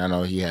 point blank. And I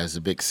know he has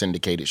a big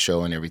syndicated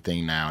show and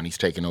everything now, and he's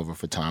taking over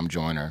for Tom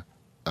Joyner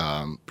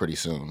pretty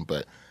soon.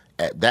 But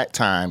at that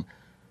time,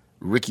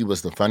 Ricky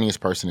was the funniest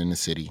person in the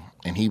city,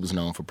 and he was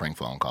known for prank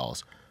phone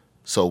calls.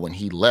 So when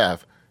he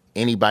left,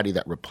 anybody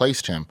that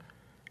replaced him,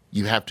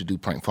 you have to do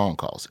prank phone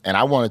calls. And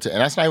I wanted to,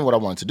 and that's not even what I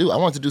wanted to do. I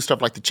wanted to do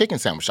stuff like the chicken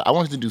sandwich. I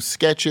wanted to do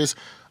sketches.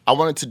 I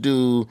wanted to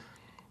do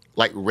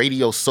like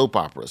radio soap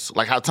operas,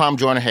 like how Tom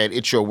Joyner had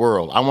It's Your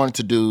World. I wanted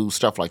to do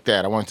stuff like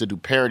that. I wanted to do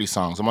parody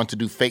songs. I wanted to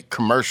do fake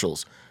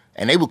commercials.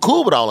 And they were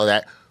cool with all of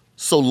that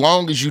so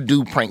long as you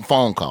do prank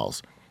phone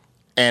calls.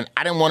 And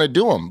I didn't want to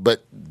do them,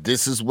 but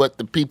this is what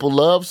the people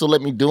love, so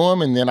let me do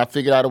them. And then I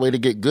figured out a way to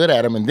get good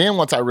at them. And then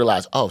once I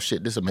realized, oh,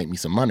 shit, this will make me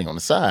some money on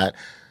the side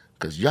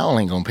because y'all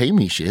ain't going to pay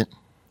me shit.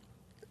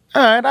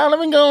 All right, let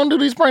me go and do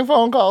these prank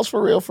phone calls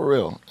for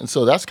real. And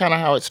so that's kind of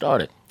how it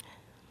started.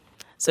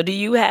 So do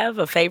you have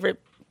a favorite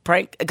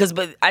prank?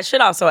 But I should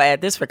also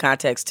add this for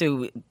context,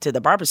 too, to the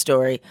Barbara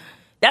story.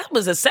 That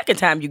was the second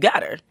time you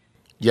got her.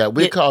 Yeah,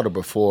 we called her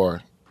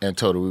before and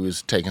told her we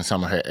was taking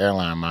some of her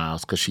airline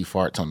miles because she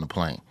farts on the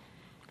plane.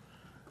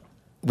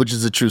 Which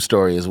is a true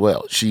story as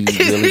well. She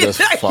really does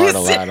fart a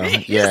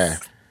lot. Yeah,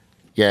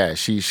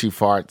 she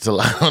farts a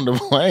lot on the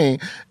plane.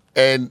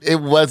 And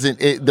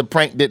the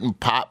prank didn't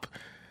pop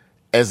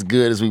as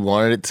good as we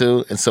wanted it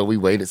to. And so we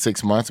waited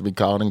 6 months and we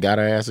called and got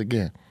her ass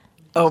again.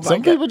 Oh, my God.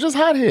 Some people just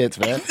hotheads,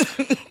 man.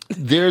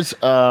 There's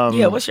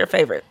what's your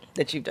favorite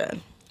that you've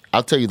done?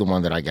 I'll tell you the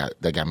one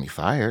that got me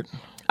fired.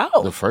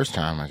 Oh. The first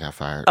time I got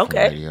fired from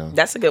radio.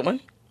 That's a good one.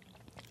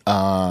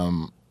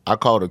 I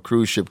called a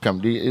cruise ship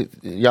company.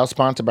 Y'all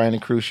sponsored by any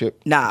cruise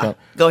ship? Nah.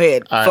 Go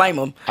ahead. Flame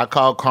them. I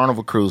called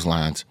Carnival Cruise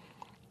Lines,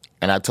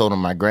 and I told him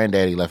my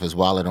granddaddy left his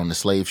wallet on the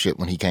slave ship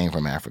when he came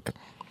from Africa.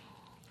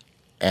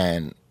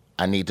 And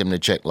I need them to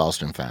check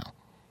lost and found.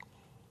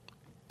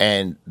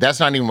 And that's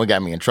not even what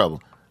got me in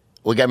trouble.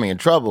 What got me in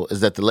trouble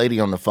is that the lady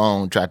on the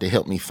phone tried to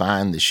help me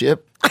find the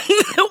ship.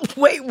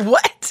 Wait,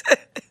 what?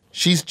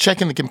 She's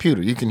checking the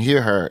computer. You can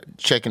hear her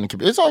checking the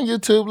computer. It's on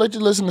YouTube. Let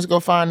your listeners go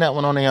find that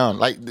one on their own.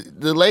 Like,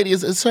 the lady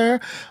is, sir,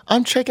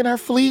 I'm checking our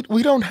fleet.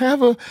 We don't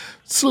have a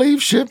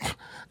slave ship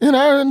in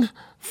our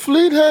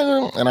fleet.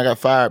 And I got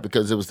fired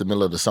because it was the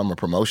middle of the summer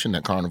promotion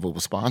that Carnival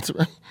was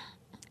sponsoring.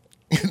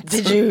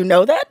 Did you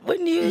know that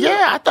when you...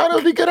 Yeah, I thought it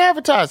would be good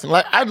advertising.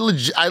 Like, I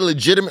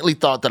legitimately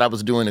thought that I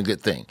was doing a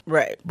good thing.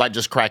 Right. By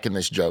just cracking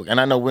this joke. And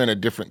I know we're in a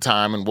different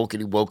time and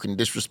wokey-woke and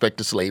disrespect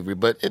to slavery,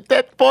 but at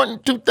that point in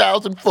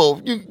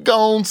 2004, you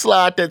go and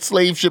slide that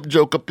slave ship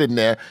joke up in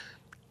there.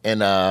 And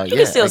you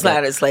can still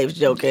slide a slave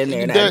joke in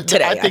there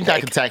today, I think I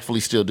can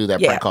tactfully still do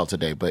that prank call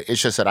today, but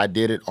it's just that I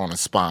did it on a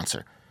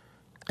sponsor,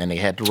 and they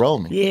had to roll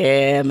me.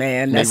 Yeah,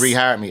 man. They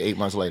rehired me 8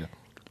 months later.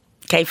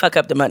 Can't fuck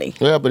up the money.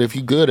 Yeah, but if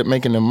you're good at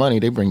making them money,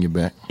 they bring you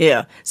back.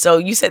 Yeah. So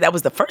you said that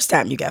was the first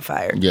time you got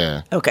fired.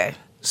 Yeah. Okay.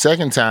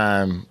 Second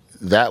time,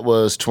 that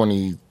was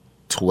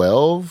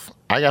 2012.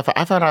 I found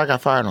out I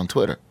got fired on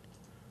Twitter.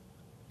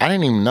 I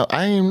didn't even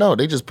know.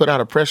 They just put out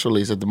a press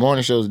release that the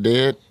morning show's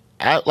dead.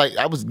 I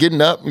was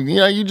getting up,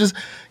 you just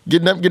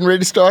getting up, getting ready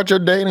to start your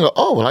day, and go,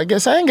 oh, well, I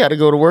guess I ain't got to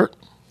go to work.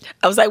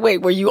 I was like, wait,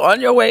 were you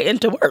on your way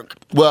into work?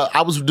 Well,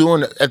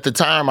 at the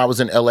time, I was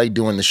in L.A.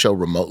 doing the show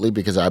remotely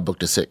because I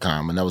booked a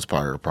sitcom, and that was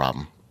part of the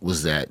problem,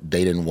 was that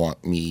they didn't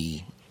want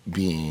me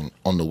being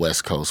on the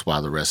West Coast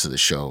while the rest of the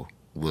show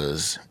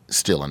was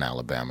still in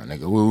Alabama. And they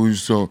go, well, we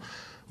just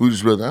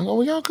rather. I go,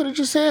 well, y'all could have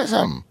just said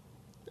something.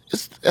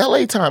 It's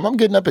L.A. time. I'm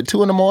getting up at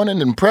 2 a.m.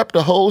 and prep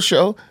the whole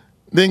show,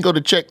 then go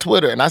to check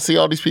Twitter, and I see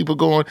all these people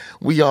going,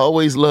 we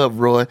always love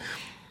Roy.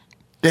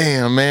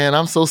 Damn, man,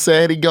 I'm so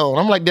sad he gone.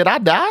 I'm like, did I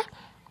die?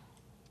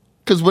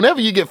 Because whenever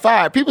you get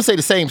fired, people say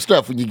the same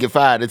stuff when you get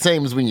fired. The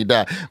same as when you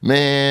die.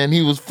 Man,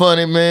 he was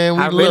funny, man.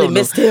 I really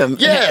missed him.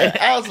 Yeah.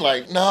 I was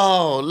like,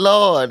 no,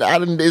 Lord.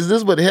 Is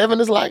this what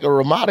heaven is like? A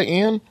Ramada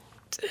Inn?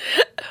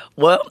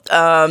 Well,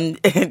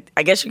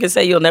 I guess you could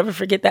say you'll never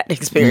forget that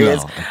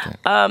experience.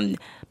 No,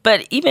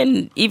 but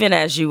even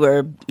as you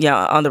were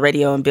on the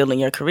radio and building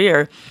your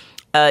career,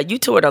 you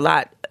toured a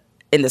lot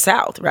in the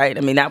South, right?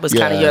 I mean, that was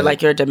kind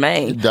of your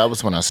domain. That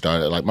was when I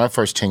started. Like, my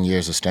first 10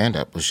 years of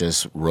stand-up was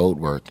just road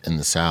work in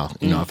the South.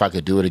 You know, if I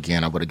could do it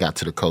again, I would have got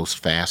to the coast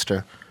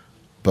faster.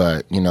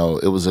 But, you know,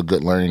 it was a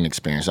good learning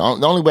experience. The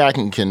only way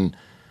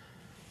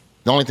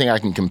the only thing I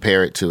can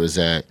compare it to is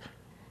that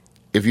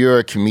if you're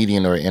a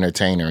comedian or an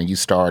entertainer and you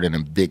start in a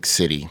big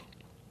city,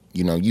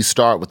 you know, you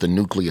start with a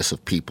nucleus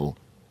of people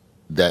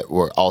that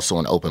were also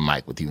an open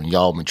mic with you, and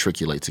y'all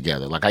matriculate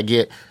together. Like,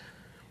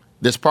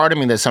 there's part of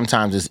me that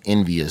sometimes is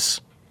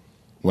envious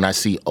when I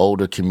see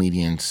older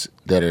comedians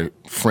that are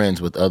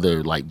friends with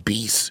other, like,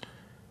 beasts,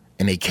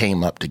 and they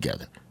came up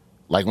together.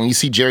 Like, when you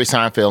see Jerry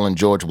Seinfeld and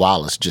George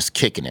Wallace just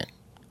kicking it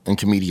in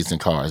Comedians in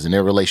Cars, and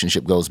their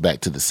relationship goes back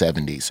to the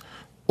 70s.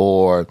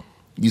 Or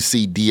you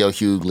see D.L.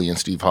 Hughley and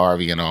Steve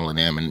Harvey and all of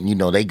them, and, you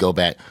know, they go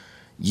back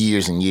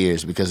years and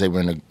years because they were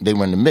in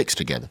the mix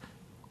together.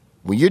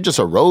 When you're just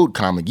a road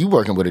comic, you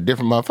working with a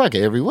different motherfucker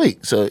every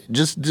week. So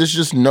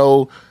there's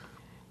no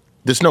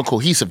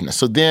cohesiveness.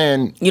 So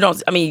then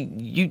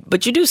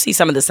but you do see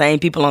some of the same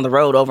people on the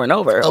road over and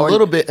over. A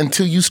little bit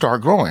until you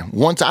start growing.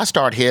 Once I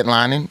start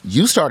headlining,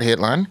 you start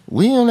headlining,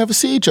 we don't ever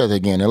see each other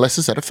again unless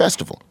it's at a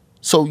festival.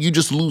 So you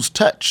just lose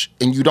touch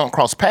and you don't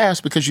cross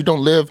paths because you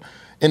don't live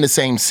in the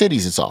same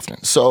cities as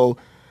often. So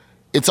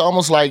it's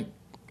almost like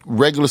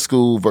regular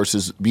school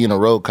versus being a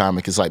road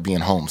comic is like being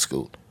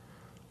homeschooled.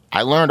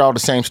 I learned all the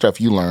same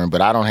stuff you learned,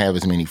 but I don't have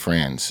as many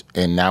friends.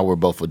 And now we're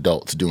both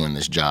adults doing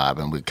this job,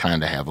 and we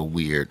kind of have a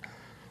weird,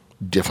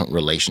 different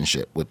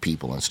relationship with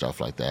people and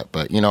stuff like that.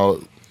 But, you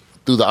know,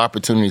 through the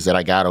opportunities that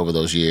I got over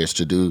those years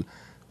to do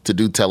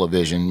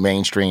television,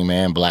 mainstream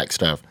and black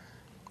stuff,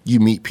 you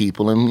meet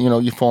people and, you know,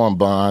 you form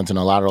bonds, and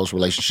a lot of those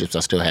relationships I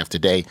still have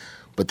today,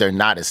 but they're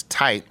not as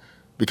tight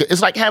because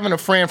it's like having a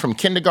friend from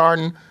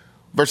kindergarten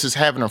versus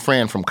having a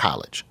friend from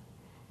college.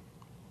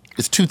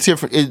 It's two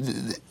different.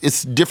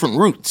 It's different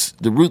roots.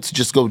 The roots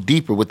just go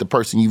deeper with the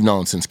person you've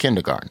known since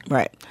kindergarten.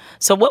 Right.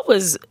 So what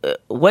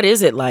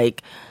is it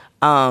like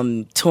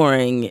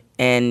touring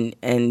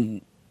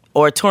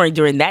or touring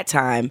during that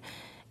time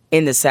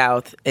in the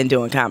South and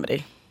doing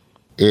comedy?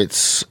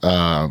 It's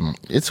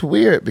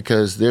weird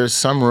because there's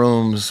some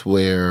rooms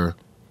where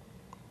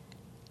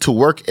to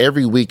work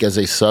every week as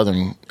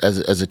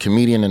a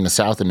comedian in the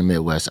South and the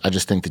Midwest, I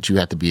just think that you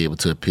have to be able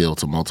to appeal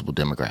to multiple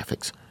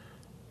demographics.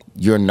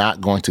 You're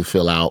not going to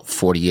fill out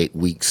 48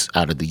 weeks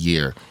out of the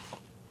year.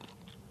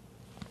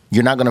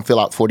 You're not going to fill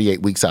out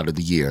 48 weeks out of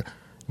the year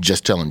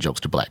just telling jokes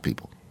to black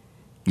people.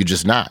 You're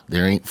just not.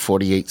 There ain't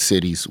 48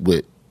 cities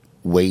with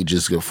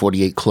wages or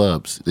 48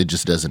 clubs. It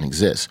just doesn't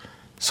exist.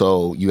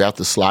 So you have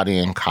to slot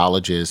in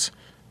colleges,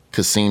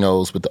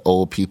 casinos with the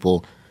old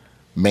people,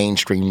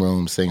 mainstream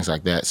rooms, things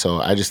like that. So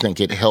I just think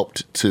it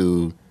helped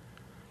to,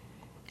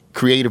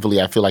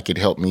 creatively, I feel like it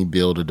helped me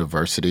build a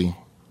diversity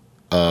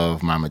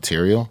of my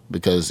material,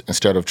 because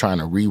instead of trying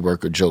to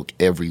rework a joke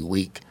every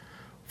week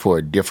for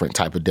a different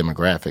type of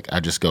demographic, I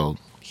just go,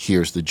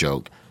 here's the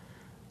joke.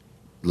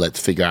 Let's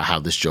figure out how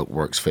this joke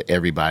works for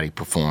everybody,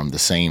 perform the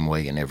same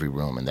way in every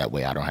room, and that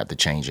way I don't have to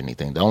change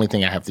anything. The only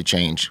thing I have to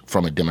change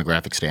from a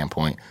demographic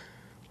standpoint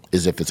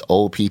is if it's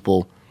old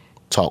people,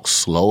 talk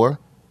slower,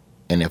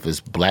 and if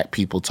it's black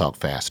people, talk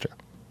faster.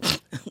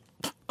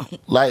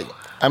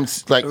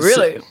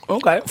 Really?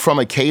 Okay. From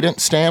a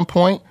cadence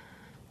standpoint,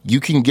 you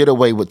can get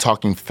away with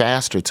talking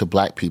faster to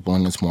black people,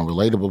 and it's more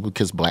relatable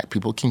because black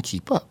people can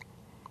keep up.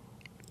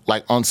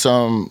 Like on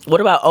some...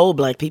 What about old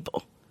black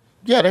people?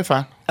 Yeah, they're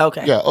fine.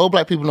 Okay. Yeah, old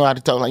black people know how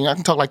to talk. Like, I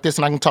can talk like this,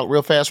 and I can talk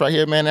real fast right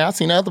here, man. And I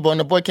seen the other boy, and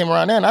the boy came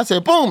around there, and I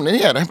said, boom, and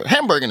he had a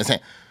hamburger in his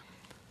hand.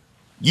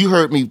 You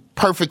heard me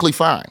perfectly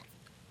fine.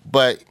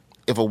 But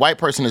if a white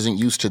person isn't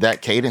used to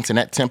that cadence and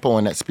that tempo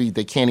and that speed,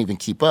 they can't even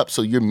keep up,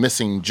 so you're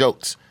missing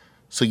jokes.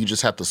 So you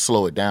just have to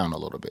slow it down a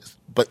little bit.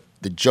 But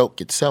the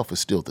joke itself is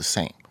still the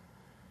same.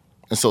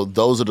 And so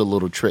those are the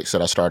little tricks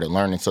that I started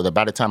learning, so that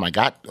by the time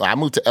I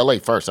moved to L.A.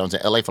 first. I was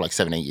in L.A. for like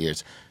 7-8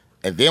 years.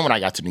 And then when I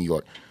got to New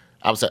York,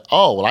 I was like,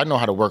 oh, well, I know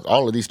how to work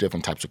all of these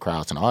different types of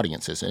crowds and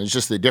audiences. And it's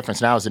just the difference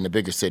now is in the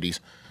bigger cities,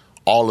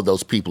 all of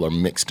those people are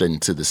mixed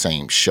into the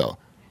same show.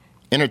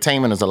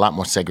 Entertainment is a lot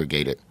more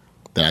segregated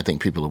than I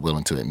think people are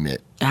willing to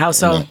admit. How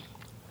so?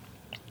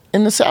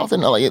 In the South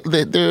and LA,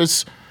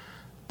 there's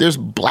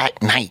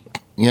black night,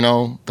 you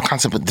know, the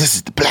concept of this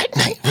is the black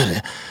night for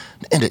the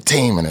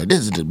entertainment, or this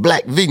is the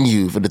black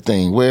venue for the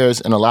thing.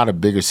 Whereas in a lot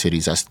of bigger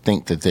cities, I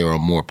think that there are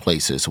more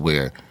places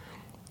where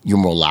you're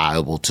more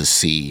liable to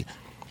see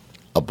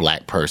a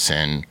black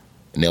person,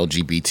 an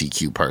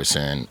LGBTQ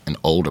person, an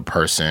older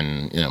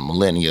person, you know,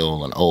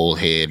 millennial, an old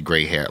head,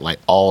 gray hair, like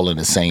all in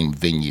the same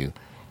venue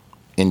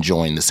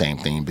enjoying the same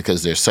thing,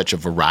 because there's such a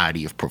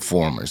variety of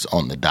performers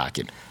on the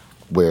docket.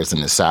 Whereas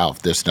in the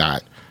South, there's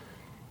not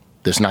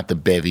the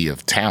bevy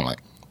of talent,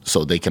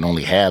 so they can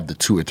only have the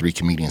 2 or 3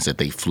 comedians that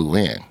they flew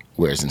in.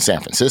 Whereas in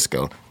San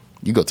Francisco,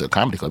 you go to a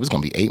comedy club, it's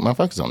going to be 8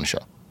 motherfuckers on the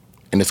show.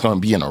 And it's going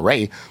to be an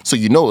array, so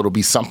you know it'll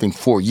be something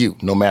for you.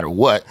 No matter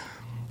what,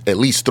 at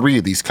least 3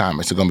 of these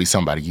comics are going to be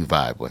somebody you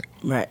vibe with.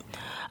 Right.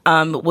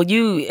 Well,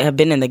 you have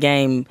been in the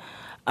game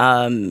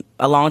a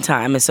long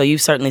time. And so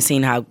you've certainly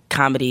seen how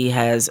comedy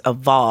has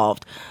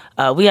evolved.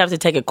 We have to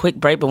take a quick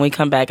break. But when we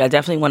come back, I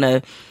definitely want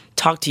to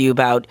talk to you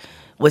about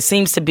what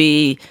seems to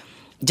be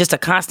just a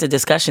constant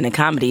discussion in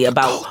comedy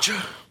about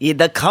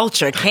the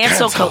culture,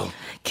 cancel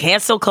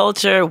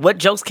culture. What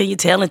jokes can you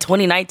tell in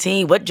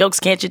 2019? What jokes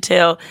can't you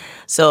tell?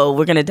 So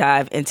we're going to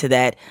dive into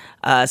that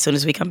as soon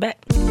as we come back.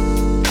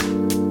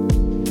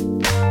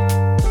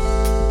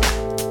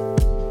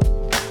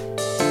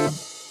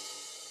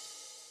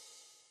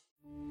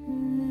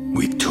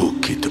 We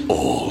took it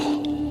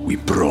all. We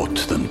brought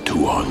them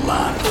to our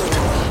land.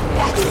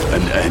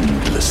 An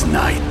endless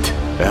night,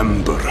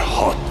 ember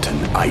hot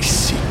and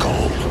icy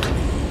cold.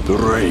 The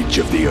rage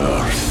of the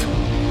earth.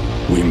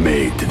 We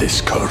made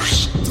this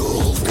curse.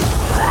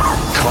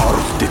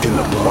 Carved it in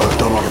the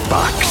blood on our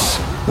backs.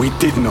 We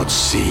did not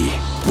see.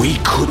 We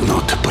could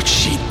not, but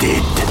she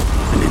did.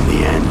 And in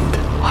the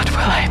end... What will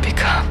I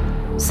become?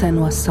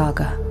 Senua's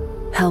Saga.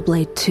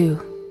 Hellblade 2.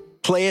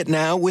 Play it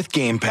now with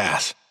Game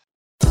Pass.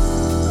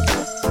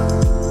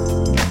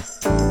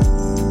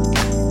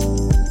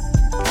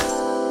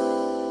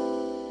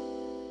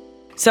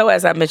 So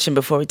as I mentioned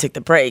before we took the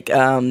break,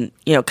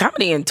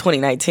 comedy in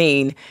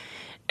 2019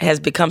 has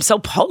become so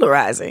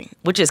polarizing,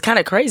 which is kind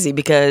of crazy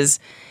because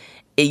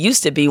it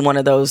used to be one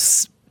of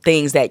those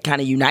things that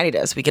kind of united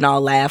us. We can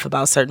all laugh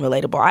about certain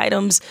relatable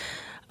items,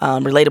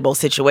 relatable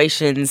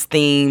situations,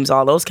 themes,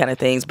 all those kind of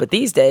things. But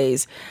these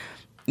days,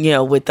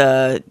 with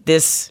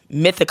this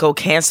mythical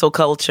cancel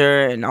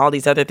culture and all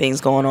these other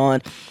things going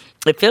on,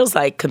 it feels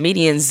like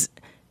comedians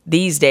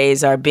these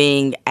days are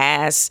being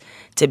asked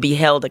to be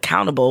held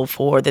accountable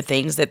for the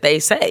things that they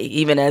say,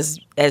 even as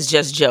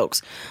just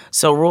jokes.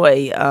 So,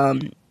 Roy,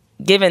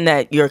 given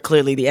that you're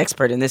clearly the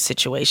expert in this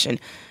situation,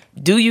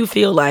 do you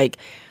feel like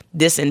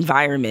this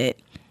environment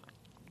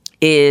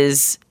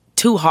is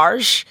too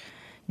harsh,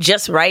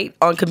 just right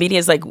on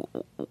comedians? Like,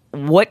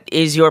 what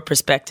is your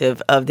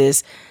perspective of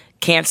this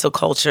cancel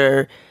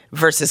culture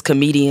versus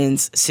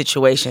comedians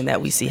situation that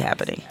we see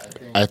happening?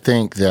 I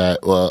think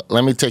that,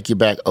 let me take you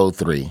back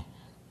 2003.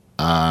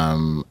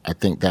 I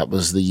think that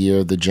was the year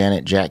of the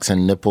Janet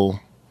Jackson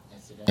nipple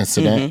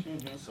incident. Mm-hmm.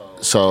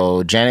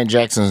 So Janet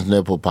Jackson's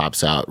nipple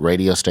pops out.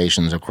 Radio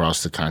stations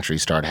across the country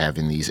start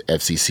having these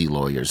FCC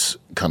lawyers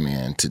come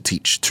in to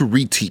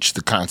reteach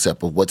the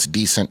concept of what's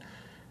decent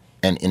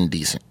and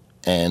indecent.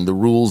 And the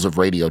rules of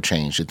radio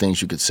changed. The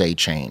things you could say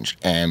changed.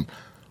 And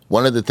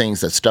one of the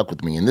things that stuck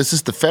with me, and this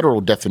is the federal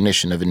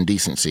definition of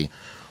indecency,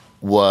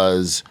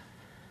 was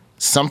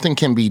something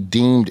can be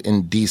deemed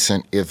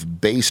indecent if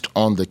based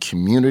on the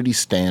community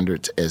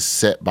standards as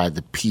set by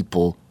the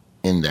people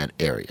in that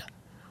area,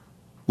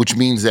 which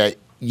means that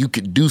you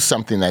could do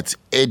something that's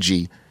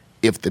edgy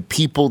if the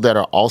people that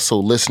are also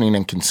listening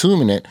and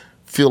consuming it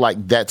feel like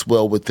that's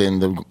well within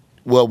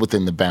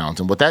the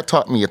bounds. And what that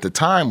taught me at the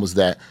time was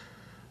that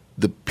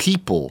the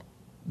people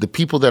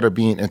that are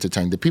being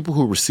entertained, the people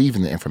who are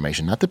receiving the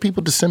information, not the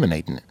people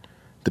disseminating it,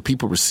 the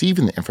people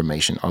receiving the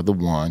information are the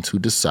ones who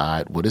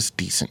decide what is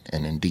decent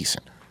and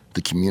indecent.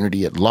 The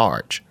community at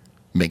large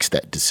makes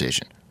that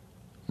decision,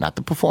 not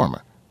the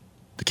performer,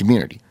 the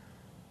community.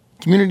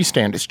 Community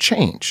standards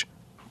change.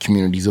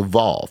 Communities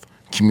evolve.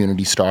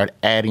 Communities start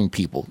adding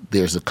people.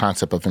 There's a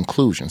concept of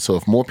inclusion. So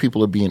if more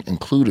people are being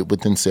included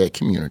within said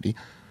community,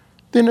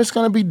 then there's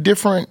going to be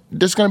different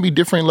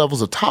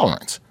levels of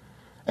tolerance.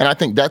 And I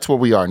think that's where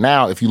we are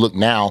now. If you look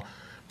now,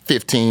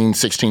 15,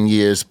 16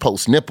 years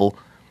post-nipple,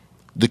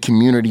 the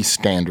community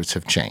standards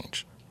have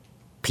changed.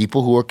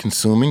 People who are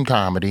consuming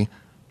comedy,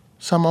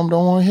 some of them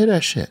don't want to hear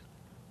that shit.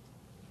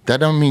 That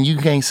don't mean you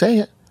can't say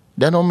it.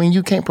 That don't mean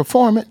you can't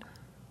perform it.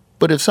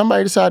 But if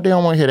somebody decides they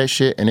don't want to hear that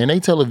shit, and then they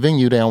tell a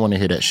venue they don't want to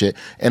hear that shit,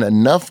 and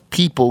enough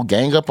people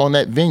gang up on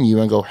that venue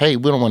and go, hey,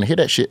 we don't want to hear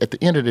that shit, at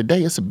the end of the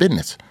day, it's a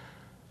business.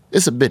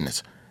 It's a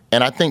business.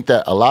 And I think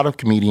that a lot of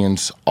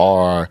comedians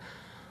are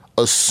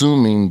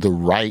assuming the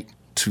right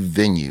to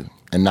venue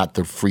and not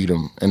the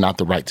freedom and not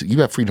the right to.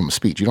 You have freedom of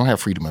speech. You don't have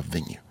freedom of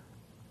venue.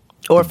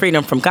 Or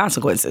freedom from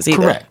consequences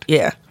either. Correct.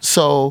 Yeah.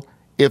 So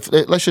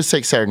let's just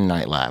take Saturday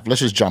Night Live.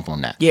 Let's just jump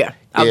on that. Yeah.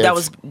 That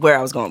was where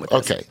I was going with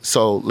this. Okay.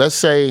 So let's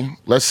say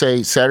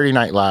Saturday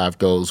Night Live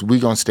goes, we're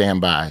going to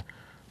stand by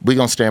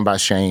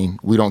Shane.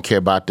 We don't care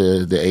about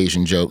the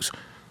Asian jokes.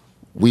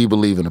 We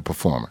believe in the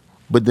performer.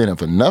 But then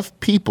if enough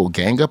people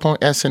gang up on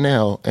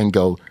SNL and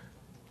go,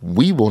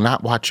 we will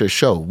not watch your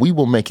show. We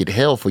will make it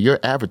hell for your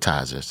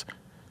advertisers.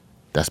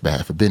 That's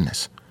bad for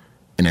business.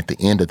 And at the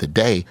end of the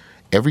day,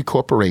 every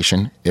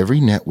corporation,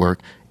 every network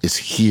is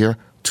here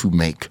to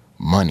make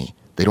money.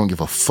 They don't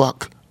give a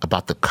fuck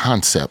about the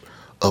concept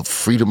of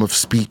freedom of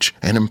speech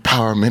and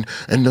empowerment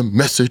and the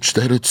message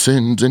that it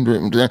sends.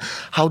 And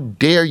how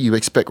dare you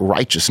expect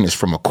righteousness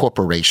from a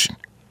corporation?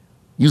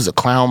 You's a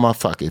clown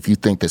motherfucker if you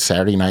think that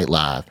Saturday Night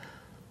Live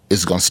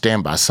is going to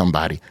stand by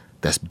somebody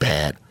that's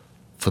bad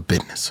for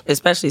business.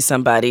 Especially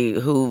somebody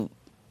who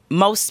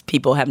most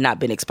people have not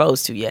been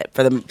exposed to yet.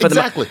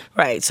 Exactly.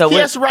 Right. So he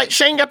has the right.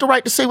 Shane got the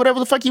right to say whatever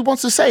the fuck he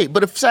wants to say.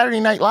 But if Saturday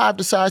Night Live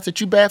decides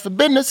that you bad for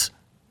business,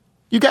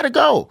 you got to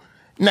go.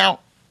 Now,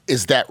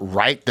 is that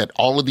right that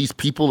all of these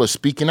people are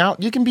speaking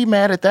out? You can be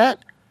mad at that.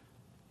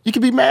 You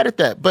can be mad at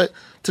that. But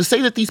to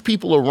say that these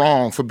people are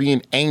wrong for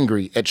being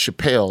angry at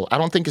Chappelle, I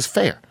don't think is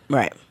fair.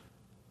 Right.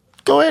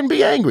 Go ahead and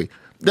be angry.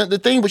 The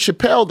thing with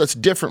Chappelle that's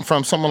different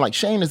from someone like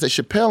Shane is that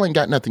Chappelle ain't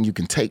got nothing you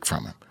can take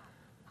from him.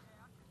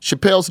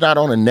 Chappelle's not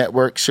on a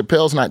network.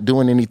 Chappelle's not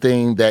doing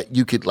anything that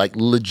you could like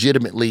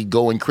legitimately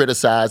go and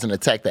criticize and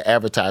attack the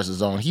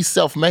advertisers on. He's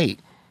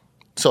self-made.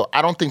 So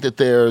I don't think that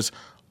there's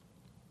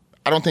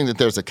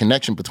a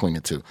connection between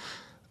the two.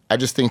 I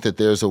just think that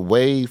there's a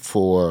way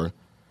for,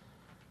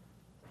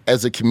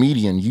 as a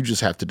comedian, you just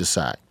have to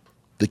decide.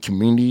 The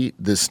community,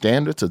 the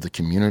standards of the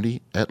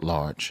community at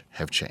large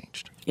have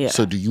changed. Yeah.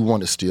 So do you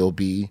want to still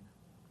be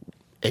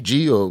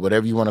edgy or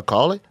whatever you want to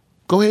call it?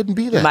 Go ahead and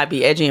be that. It might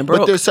be edgy and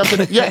broke. But there's something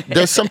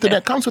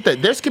that comes with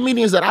that. There's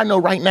comedians that I know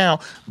right now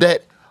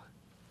that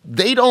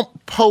they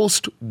don't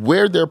post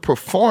where they're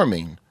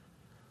performing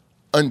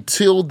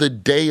until the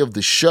day of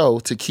the show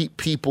to keep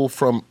people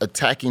from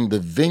attacking the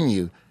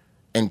venue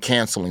and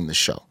canceling the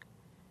show.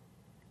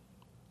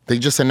 They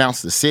just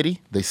announce the city,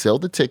 they sell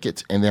the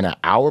tickets, and then an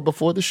hour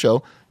before the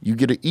show, you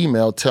get an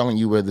email telling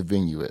you where the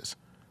venue is.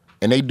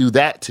 And they do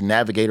that to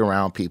navigate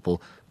around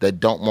people that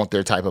don't want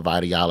their type of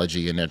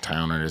ideology in their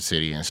town or their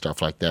city and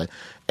stuff like that.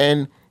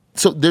 And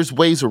so there's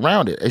ways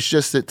around it. It's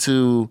just that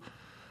to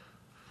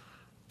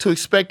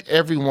expect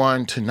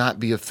everyone to not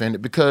be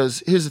offended,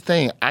 because here's the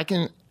thing, I've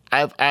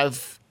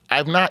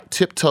not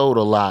tiptoed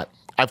a lot.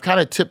 I've kind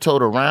of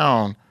tiptoed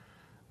around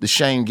the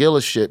Shane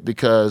Gillis shit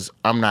because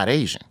I'm not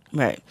Asian.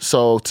 Right.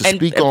 So to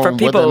speak on for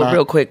people, whether or not,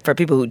 real quick, for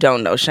people who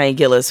don't know, Shane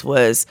Gillis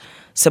was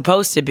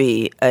supposed to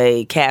be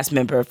a cast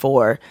member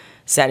for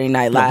Saturday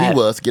Night Live. No, he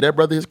was. Get that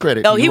brother his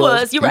credit. Oh, he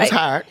was. You're right. He was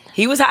hired.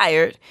 He was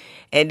hired.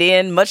 And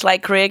then, much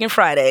like Craig and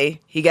Friday,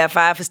 he got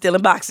fired for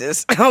stealing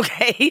boxes.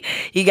 Okay?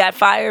 He got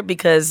fired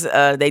because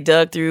they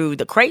dug through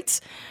the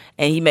crates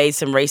and he made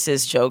some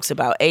racist jokes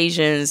about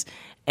Asians,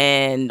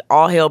 and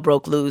all hell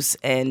broke loose,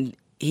 and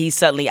he's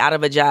suddenly out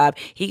of a job.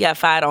 He got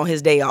fired on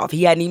his day off.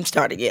 He hadn't even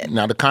started yet.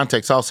 Now, the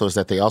context also is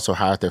that they also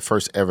hired their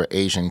first ever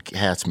Asian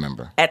cast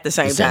member. At the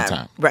same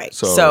time. Right.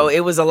 So it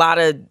was a lot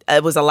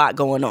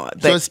going on.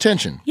 But so it's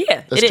tension.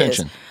 Yeah, That's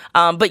tension. is.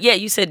 But yeah,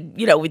 you said,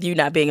 with you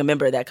not being a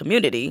member of that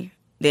community,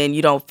 then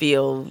you don't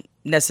feel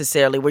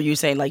necessarily, were you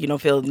saying like you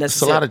don't feel necessarily?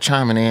 It's a lot of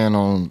chiming in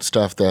on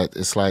stuff that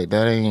it's like,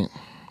 that ain't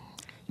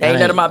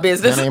none of my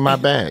business. That ain't my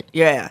bag.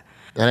 Yeah.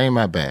 That ain't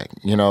my bag.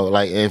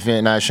 Like if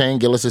Shane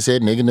Gillis has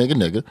said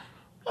nigga,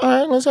 all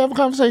right, let's have a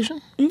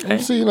conversation. Okay.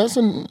 Let's see.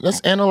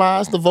 Let's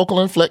analyze the vocal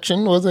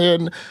inflection. Was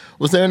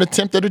there an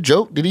attempt at a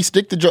joke? Did he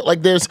stick the joke?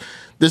 Like there's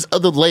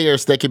other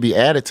layers that could be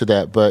added to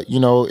that. But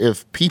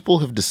if people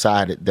have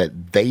decided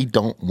that they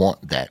don't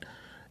want that,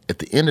 at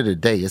the end of the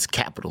day, it's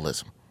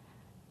capitalism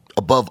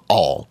above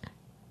all,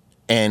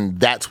 and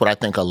that's what I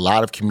think a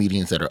lot of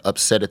comedians that are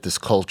upset at this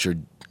culture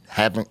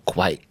haven't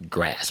quite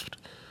grasped.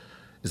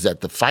 Is that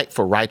the fight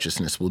for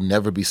righteousness will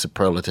never be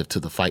superlative to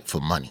the fight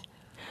for money.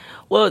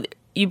 Well,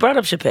 you brought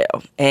up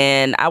Chappelle,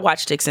 and I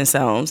watched Sticks and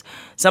Stones.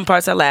 Some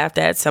parts I laughed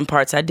at, some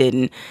parts I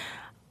didn't.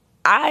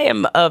 I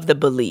am of the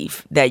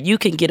belief that you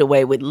can get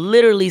away with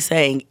literally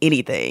saying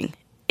anything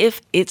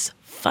if it's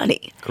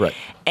funny. Correct.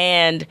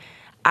 And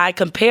I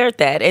compared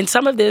that, and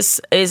some of this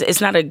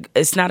it's not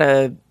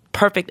a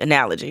perfect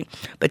analogy,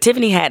 but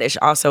Tiffany Haddish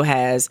also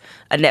has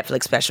a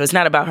Netflix special. It's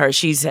not about her.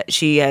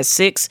 She has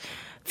 6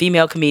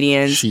 female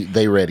comedians.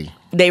 They ready,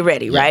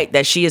 yeah. Right?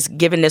 That she is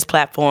given this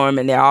platform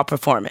and they're all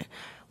performing.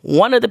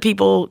 One of the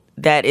people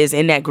that is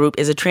in that group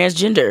is a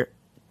transgender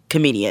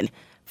comedian,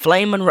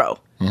 Flame Monroe.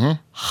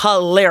 Mm-hmm.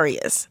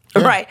 Hilarious,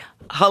 yeah. Right?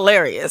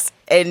 Hilarious,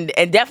 and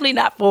definitely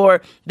not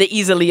for the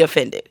easily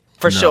offended,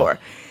 for sure.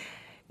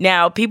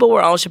 Now, people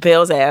were on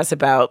Chappelle's ass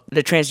about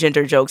the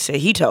transgender jokes that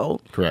he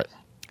told. Correct.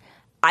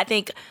 I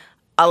think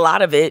a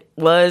lot of it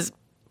was,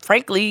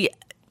 frankly,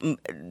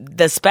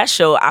 the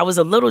special. I was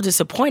a little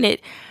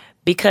disappointed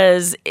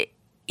because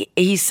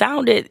he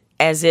sounded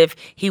as if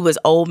he was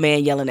old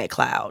man yelling at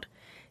cloud.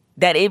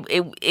 That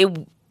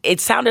it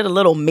sounded a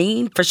little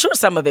mean. For sure,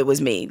 some of it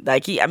was mean.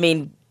 Like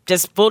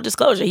just full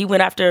disclosure, he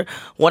went after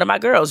one of my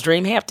girls,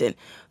 Dream Hampton,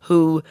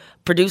 who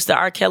produced the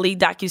R. Kelly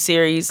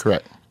docuseries,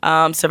 correct,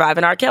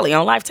 Surviving R. Kelly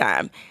on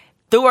Lifetime.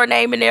 Threw her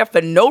name in there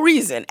for no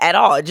reason at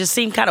all. It just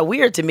seemed kind of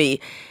weird to me.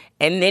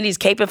 And then he's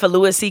caping for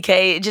Louis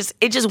C.K.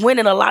 It just went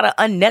in a lot of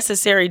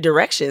unnecessary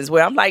directions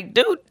where I'm like,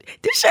 dude,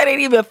 this shit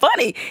ain't even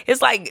funny.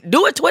 It's like,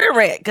 do a Twitter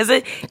rant, because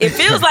it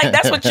feels like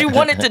that's what you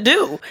wanted to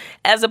do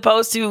as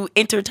opposed to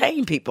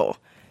entertain people.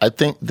 I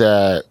think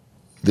that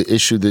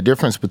the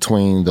difference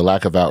between the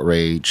lack of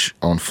outrage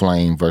on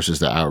Flame versus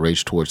the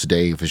outrage towards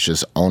Dave is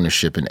just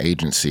ownership and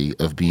agency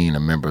of being a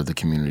member of the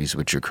communities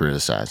which you're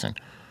criticizing.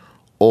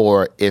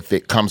 Or if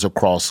it comes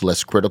across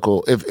less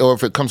critical,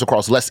 if it comes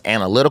across less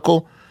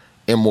analytical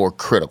and more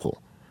critical.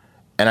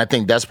 And I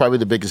think that's probably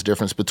the biggest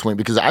difference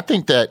because I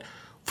think that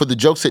for the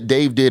jokes that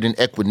Dave did in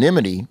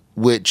Equanimity,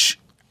 which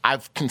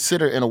I've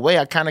considered, in a way,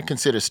 I kind of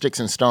consider Sticks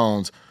and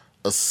Stones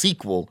a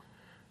sequel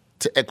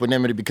to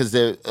equanimity because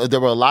there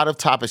were a lot of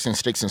topics in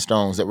Sticks and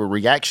Stones that were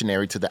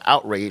reactionary to the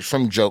outrage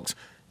from jokes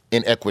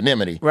in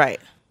equanimity. Right.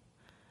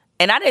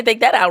 And I didn't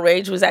think that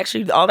outrage was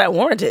actually all that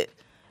warranted.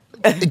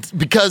 It's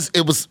because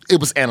it was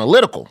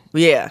analytical.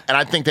 Yeah. And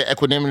I think that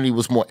equanimity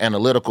was more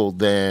analytical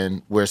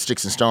than where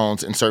Sticks and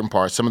Stones, in certain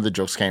parts, some of the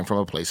jokes came from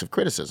a place of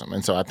criticism.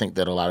 And so I think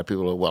that a lot of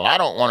people are, well, I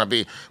don't want to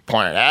be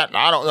pointed at.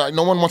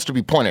 No one wants to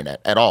be pointed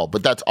at all.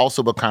 But that's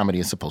also what comedy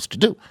is supposed to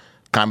do.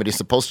 Comedy is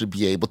supposed to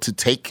be able to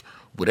take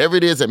whatever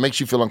it is that makes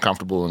you feel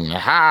uncomfortable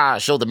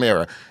and show the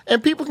mirror.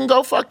 And people can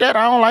go, fuck that,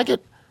 I don't like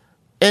it.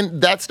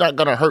 And that's not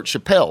going to hurt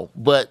Chappelle.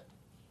 But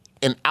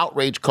in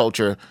outrage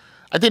culture,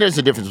 I think there's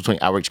a difference between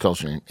outrage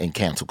culture and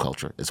cancel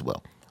culture as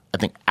well. I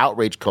think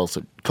outrage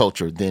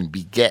culture then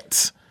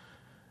begets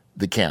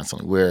the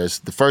canceling. Whereas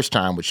the first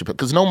time with Chappelle,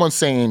 because no one's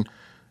saying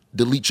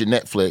delete your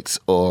Netflix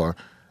or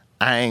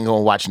I ain't going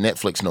to watch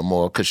Netflix no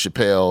more because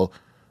Chappelle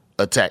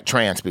attacked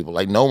trans people.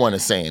 Like, no one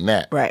is saying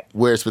that. Right.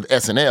 Whereas with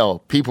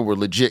SNL, people were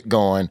legit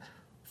going,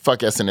 fuck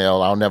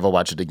SNL, I'll never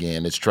watch it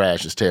again. It's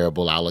trash, it's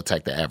terrible, I'll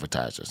attack the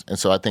advertisers. And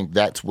so I think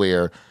that's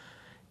where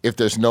if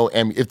there's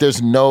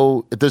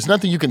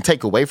nothing you can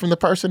take away from the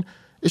person,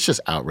 it's just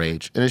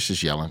outrage and it's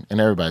just yelling and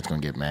everybody's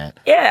gonna get mad.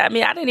 Yeah, I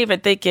mean, I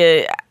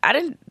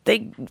didn't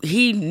think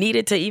he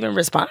needed to even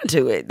respond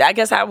to it. I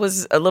guess I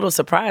was a little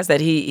surprised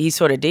that he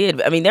sort of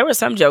did. I mean, there were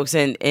some jokes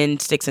in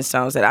Sticks and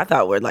Stones that I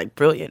thought were like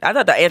brilliant. I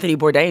thought the Anthony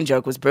Bourdain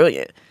joke was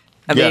brilliant.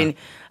 I mean,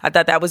 I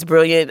thought that was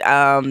brilliant.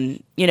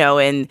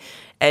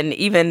 And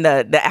even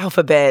the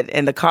alphabet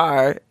in the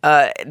car,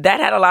 that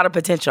had a lot of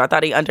potential. I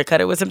thought he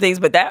undercut it with some things,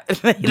 but that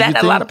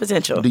had a lot of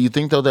potential. Do you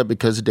think, though, that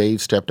because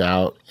Dave stepped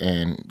out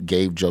and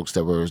gave jokes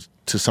that were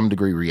to some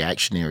degree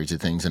reactionary to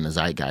things in the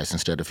zeitgeist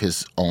instead of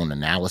his own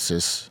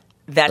analysis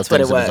That's of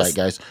what it things in the was.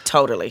 zeitgeist?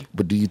 Totally.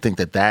 But do you think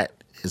that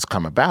has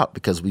come about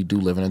because we do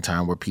live in a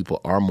time where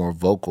people are more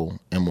vocal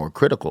and more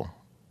critical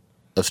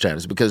of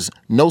status? Because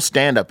no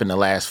stand-up in the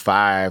last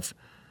 5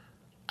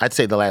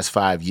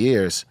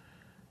 years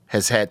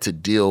has had to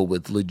deal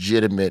with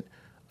legitimate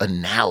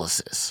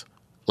analysis,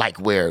 like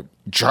where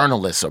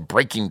journalists are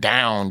breaking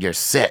down your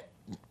set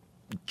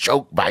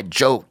joke by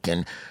joke,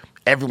 and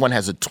everyone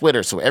has a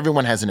Twitter, so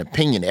everyone has an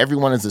opinion.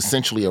 Everyone is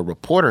essentially a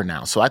reporter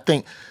now. So I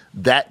think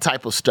that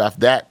type of stuff,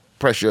 that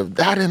pressure of,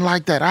 I didn't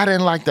like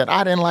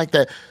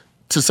that,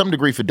 to some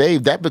degree for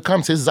Dave, that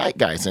becomes his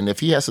zeitgeist. And if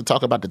he has to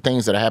talk about the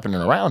things that are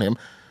happening around him,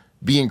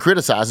 being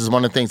criticized is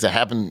one of the things that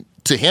happened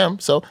to him.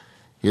 So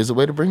here's a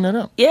way to bring that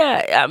up.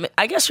 Yeah,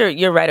 I guess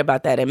you're right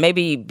about that. And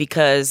maybe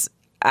because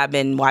I've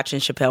been watching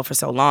Chappelle for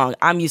so long,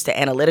 I'm used to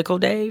analytical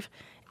Dave.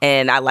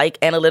 And I like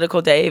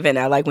analytical Dave, and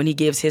I like when he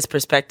gives his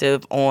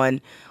perspective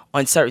on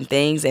certain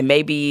things. And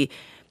maybe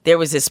there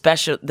was the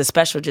special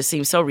just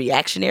seems so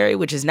reactionary,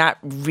 which is not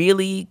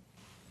really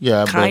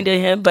kind of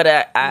him. But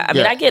I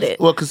mean, I get it.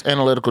 Well, because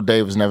analytical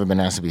Dave has never been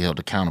asked to be held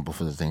accountable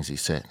for the things he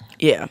said.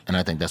 Yeah. And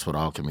I think that's what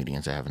all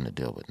comedians are having to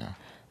deal with now.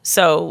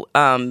 So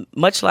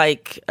much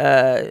like,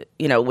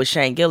 with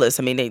Shane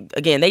Gillis, I mean,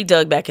 they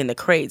dug back in the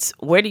crates.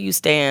 Where do you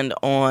stand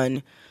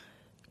on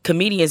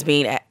comedians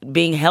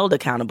being held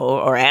accountable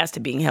or asked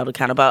to being held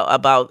accountable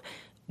about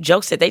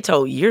jokes that they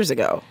told years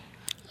ago?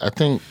 I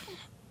think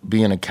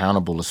being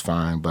accountable is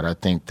fine, but I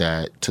think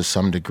that to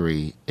some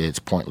degree it's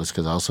pointless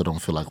because I also don't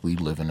feel like we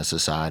live in a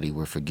society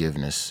where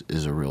forgiveness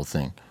is a real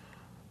thing.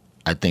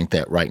 I think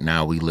that right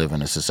now we live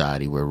in a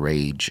society where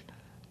rage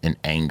and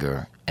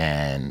anger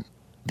and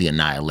the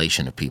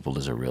annihilation of people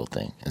is a real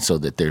thing. And so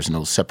that there's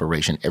no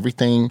separation.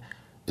 Everything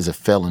is a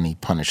felony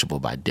punishable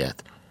by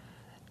death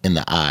in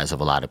the eyes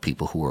of a lot of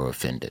people who are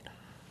offended.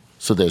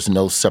 So there's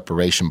no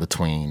separation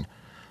between,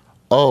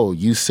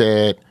 you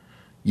said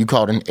you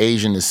called an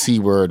Asian the C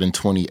word in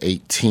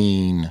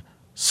 2018,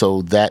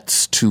 so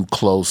that's too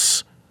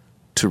close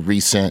to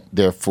recent,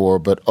 therefore.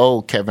 But,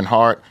 Kevin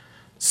Hart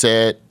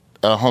said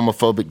a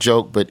homophobic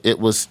joke, but it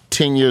was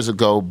 10 years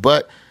ago,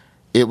 but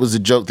it was a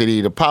joke that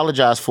he'd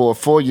apologized for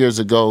 4 years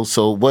ago.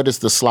 So what is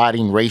the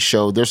sliding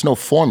ratio? There's no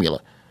formula.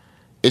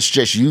 It's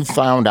just you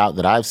found out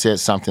that I've said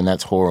something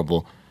that's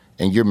horrible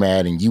and you're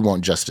mad and you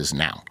want justice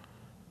now.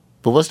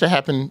 But what's to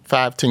happen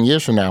 5-10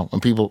 years from now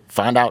when people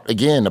find out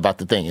again about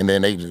the thing and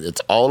then it's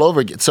all over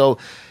again? So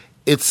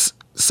it's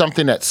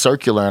something that's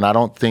circular, and I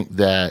don't think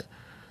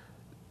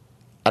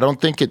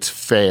it's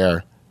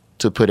fair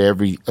to put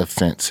every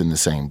offense in the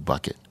same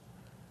bucket.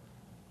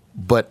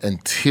 But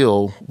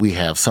until we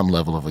have some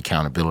level of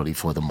accountability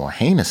for the more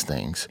heinous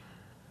things,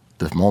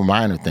 the more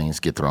minor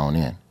things get thrown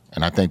in.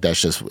 And I think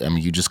that's just,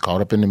 you just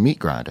caught up in the meat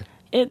grinder.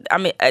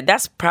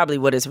 That's probably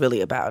what it's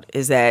really about,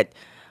 is that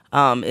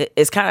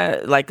it's kind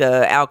of like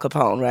Al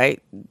Capone,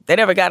 right? They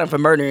never got him for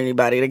murdering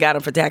anybody. They got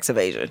him for tax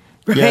evasion.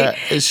 Right? Yeah,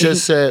 it's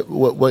just that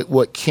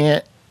what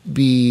can't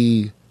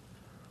be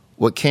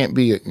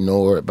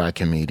ignored by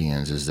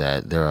comedians is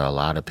that there are a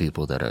lot of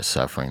people that are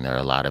suffering. There are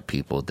a lot of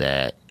people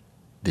that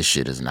this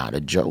shit is not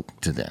a joke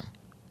to them.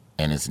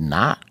 And it's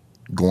not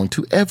going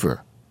to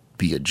ever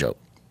be a joke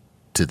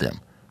to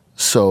them.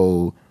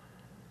 So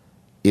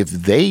if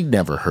they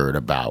never heard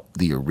about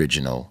the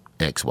original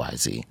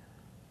XYZ,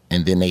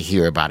 and then they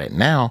hear about it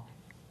now,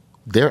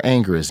 their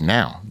anger is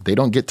now. They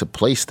don't get to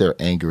place their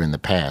anger in the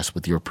past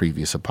with your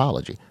previous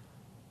apology.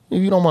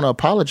 If you don't want to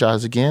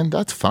apologize again,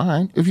 that's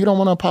fine. If you don't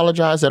want to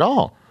apologize at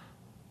all,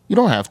 you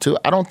don't have to.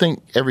 I don't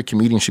think every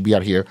comedian should be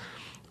out here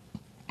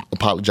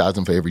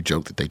apologizing for every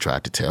joke that they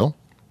tried to tell.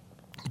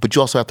 But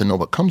you also have to know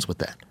what comes with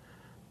that.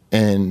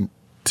 And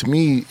to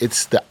me,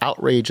 it's the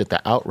outrage at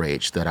the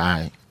outrage that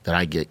I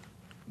get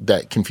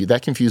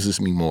that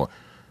confuses me more.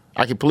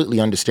 I completely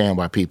understand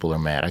why people are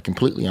mad. I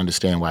completely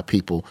understand why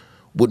people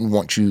wouldn't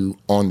want you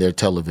on their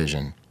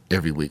television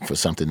every week for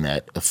something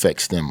that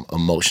affects them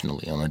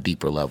emotionally on a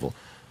deeper level.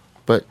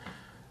 But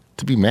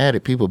to be mad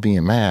at people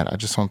being mad, I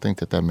just don't think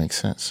that makes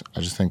sense.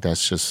 I just think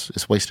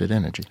it's wasted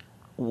energy.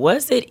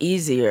 Was it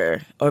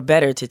easier or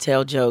better to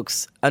tell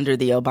jokes under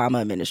the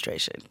Obama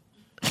administration?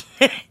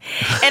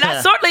 And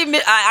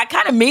I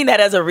kind of mean that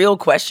as a real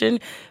question,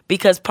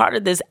 because part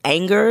of this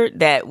anger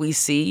that we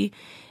see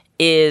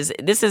is,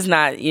 this is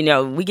not,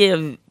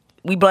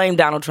 we blame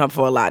Donald Trump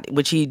for a lot,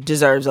 which he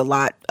deserves a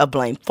lot of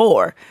blame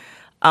for.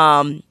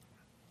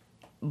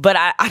 But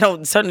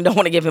I certainly don't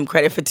want to give him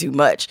credit for too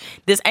much.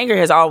 This anger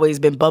has always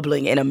been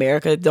bubbling in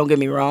America, don't get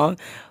me wrong.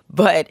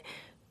 But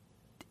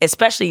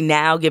especially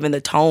now, given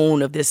the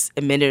tone of this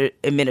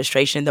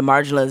administration, the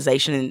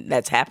marginalization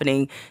that's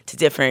happening to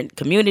different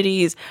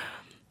communities,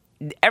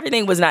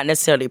 everything was not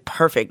necessarily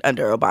perfect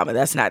under Obama.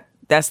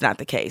 That's not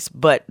the case.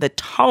 But the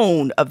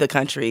tone of the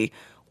country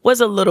was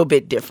a little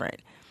bit different.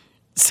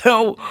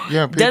 So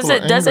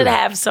does it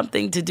have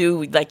something to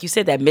do, like you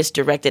said, that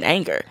misdirected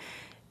anger?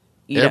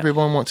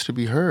 Everyone wants to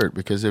be heard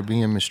because they're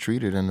being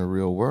mistreated in the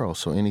real world.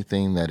 So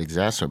anything that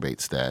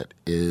exacerbates that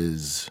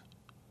is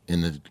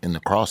in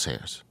the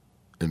crosshairs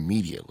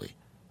immediately.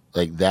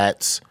 Like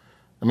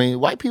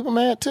white people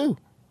mad too.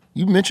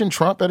 You mentioned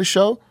Trump at a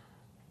show,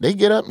 they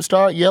get up and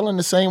start yelling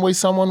the same way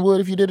someone would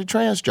if you did a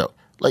trans joke.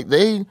 Like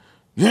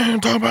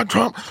talk about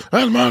Trump.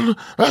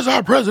 That's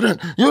our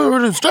president.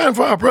 You stand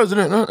for our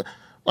president.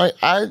 Like,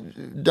 I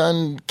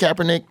done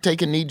Kaepernick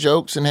taking knee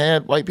jokes and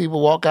had white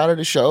people walk out of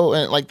the show,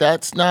 and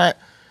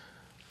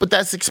but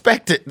that's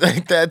expected.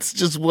 Like, that's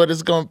just what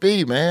it's gonna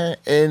be, man.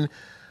 And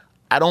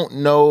I don't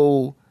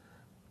know.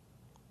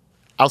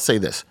 I'll say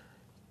this: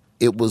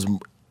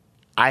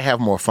 I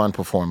have more fun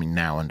performing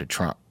now under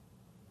Trump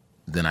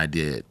than I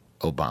did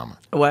Obama.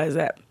 Why is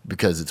that?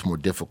 Because it's more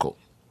difficult,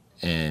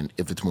 and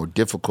if it's more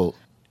difficult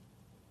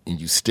and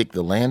you stick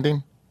the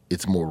landing,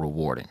 it's more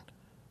rewarding.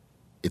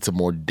 It's a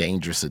more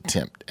dangerous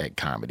attempt at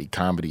comedy.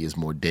 Comedy is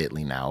more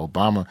deadly now.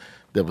 Obama,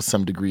 there was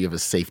some degree of a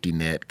safety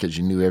net because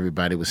you knew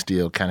everybody was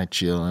still kind of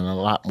chill and a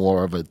lot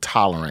more of a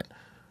tolerant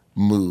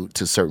mood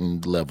to certain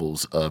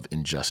levels of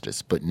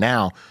injustice. But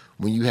now,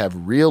 when you have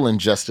real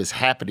injustice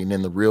happening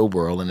in the real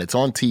world and it's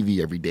on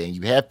TV every day, and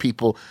you have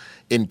people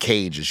in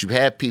cages, you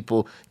have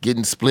people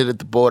getting split at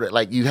the border,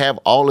 like you have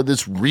all of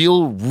this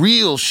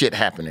real shit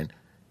happening,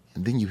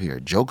 and then you hear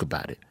a joke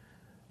about it,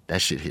 that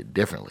shit hit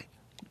differently.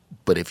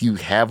 But if you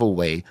have a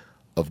way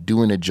of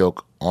doing a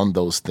joke on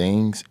those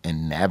things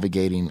and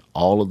navigating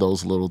all of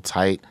those little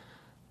tight,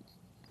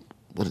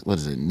 what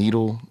is it,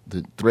 needle?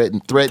 The thread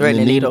the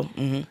needle.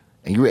 Mm-hmm.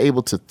 And you're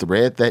able to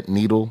thread that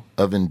needle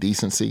of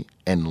indecency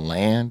and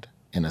land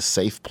in a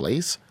safe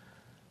place,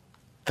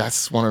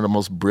 that's one of the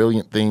most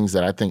brilliant things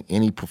that I think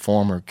any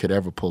performer could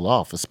ever pull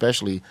off,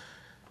 especially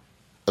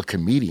a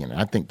comedian.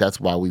 I think that's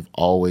why we've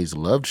always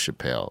loved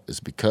Chappelle, is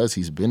because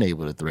he's been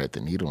able to thread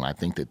the needle. And I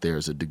think that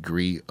there's a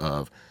degree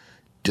of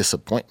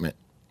disappointment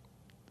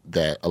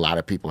that a lot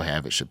of people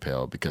have at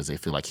Chappelle because they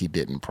feel like he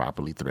didn't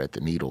properly thread the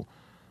needle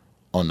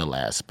on the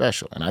last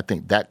special. And I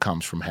think that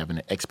comes from having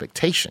an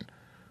expectation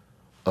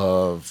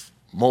of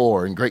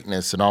more and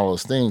greatness and all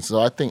those things. So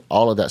I think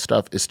all of that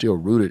stuff is still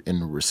rooted in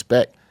the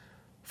respect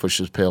for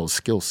Chappelle's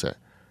skill set.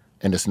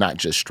 And it's not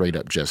just straight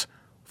up just,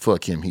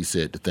 fuck him, he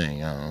said the thing.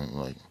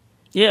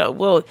 Yeah,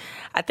 well,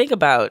 I think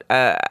about,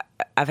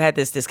 I've had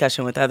this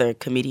discussion with other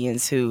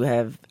comedians who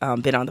have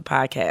been on the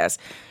podcast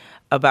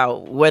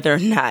about whether or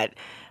not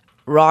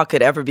Raw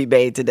could ever be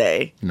made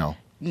today. No.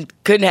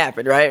 Couldn't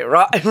happen, right?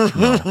 Raw,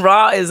 no.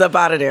 Raw is up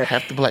out of there.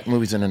 Half the black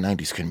movies in the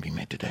 90s couldn't be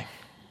made today.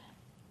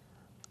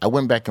 I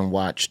went back and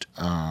watched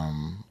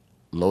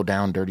Low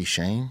Down Dirty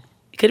Shame.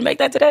 You couldn't make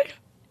that today?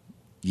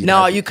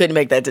 You couldn't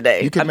make that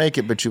today. You could make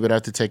it, but you would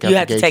have to take out the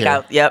gay character. You have to take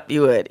out, yep,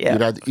 you would,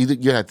 yeah.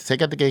 You'd have to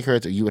take out the gay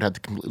character, or you would have to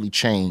completely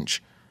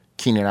change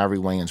Keenen Ivory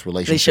Wayans'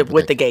 relationship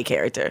with the gay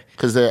character.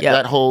 Because their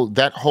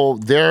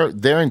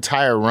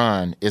entire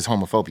run is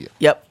homophobia.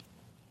 Yep.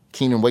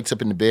 Keenen wakes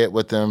up in the bed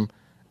with them,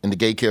 and the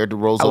gay character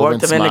rolls over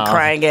and smiles. I worked them in the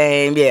crying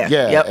game, yeah.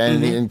 Yeah, yep.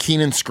 and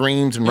Keenen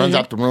screams and runs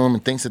out the room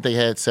and thinks that they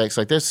had sex.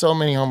 Like, there's so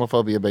many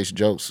homophobia-based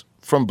jokes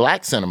from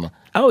black cinema.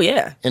 Oh,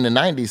 yeah. In the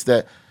 90s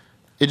that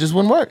it just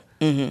wouldn't work.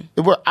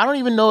 Mm-hmm. I don't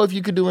even know if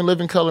you could do In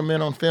Living Color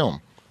Men on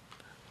film.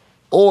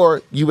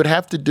 Or you would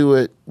have to do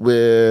it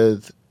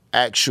with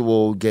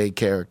actual gay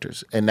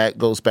characters. And that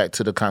goes back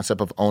to the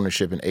concept of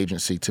ownership and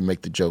agency to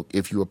make the joke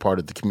if you are part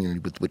of the community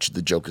with which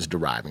the joke is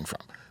deriving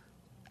from.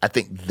 I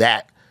think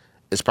that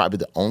is probably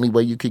the only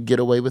way you could get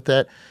away with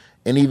that.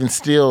 And even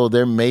still,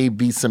 there may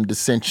be some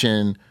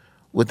dissension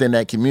within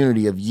that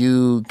community of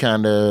you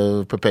kind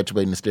of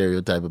perpetuating the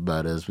stereotype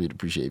about us. We'd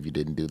appreciate if you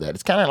didn't do that.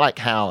 It's kind of like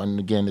how, and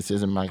again, this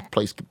isn't my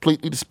place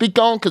completely to speak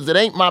on because it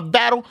ain't my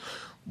battle,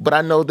 but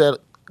I know that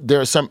there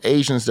are some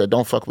Asians that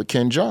don't fuck with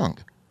Ken Jeong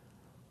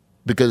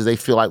because they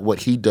feel like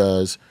what he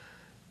does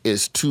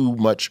is too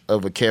much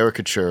of a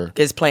caricature.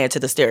 It's playing to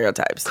the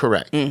stereotypes.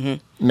 Correct.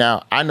 Mm-hmm.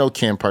 Now, I know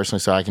Ken personally,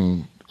 so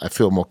I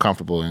feel more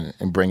comfortable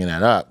in bringing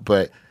that up,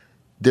 but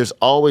there's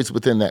always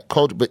within that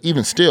culture, but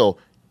even still,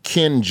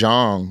 Ken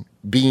Jeong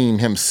being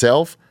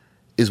himself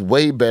is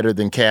way better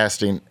than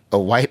casting a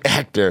white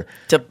actor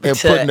and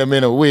putting them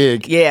in a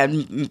wig. Yeah,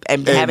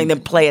 and having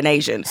them play an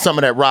Asian. Some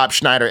of that Rob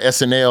Schneider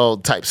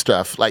SNL type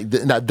stuff. Like,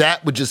 now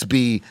that would just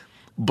be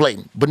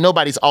blatant. But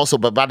nobody's also,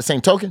 but by the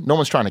same token, no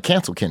one's trying to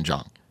cancel Ken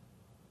Jeong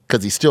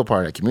because he's still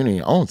part of that community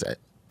and owns that.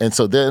 And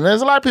so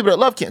there's a lot of people that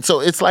love Ken. So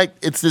it's like,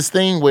 it's this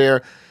thing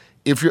where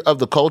if you're of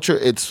the culture,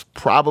 it's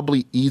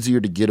probably easier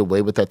to get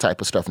away with that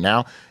type of stuff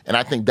now. And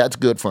I think that's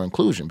good for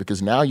inclusion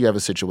because now you have a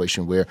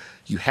situation where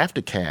you have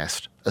to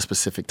cast a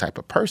specific type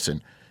of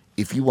person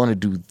if you want to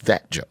do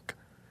that joke.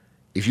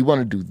 If you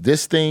want to do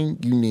this thing,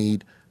 you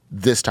need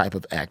this type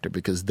of actor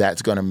because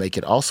that's going to make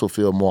it also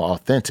feel more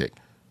authentic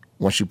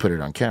once you put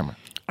it on camera.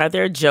 Are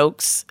there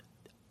jokes,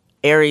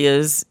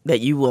 areas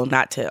that you will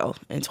not tell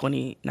in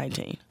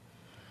 2019?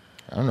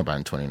 I don't know about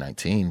in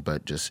 2019,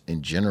 but just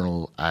in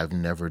general, I've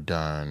never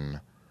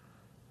done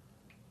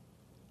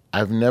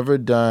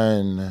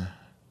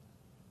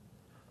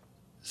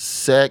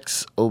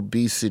sex,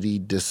 obesity,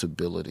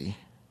 disability.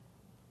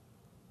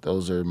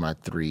 Those are my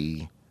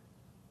three.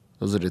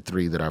 Those are the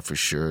three that I for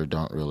sure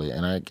don't really.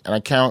 And I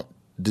count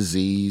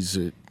disease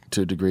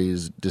to a degree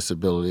as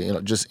disability. You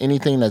know, just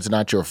anything that's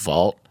not your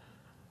fault.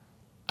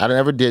 I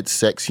never did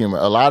sex humor.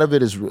 A lot of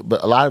it's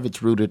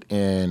rooted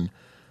in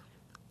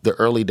the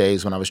early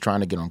days when I was trying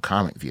to get on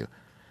Comic View.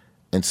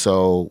 And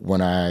so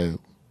when I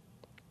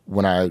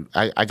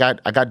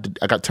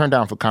got turned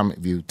down for Comic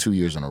View 2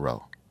 years in a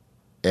row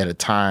at a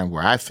time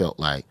where I felt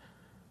like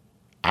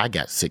I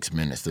got 6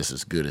 minutes. This is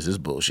as good as this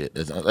bullshit.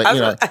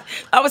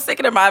 I was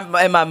thinking in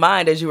my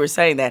mind as you were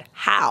saying that.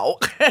 How?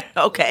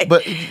 Okay.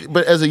 But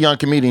as a young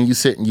comedian, you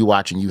sit and you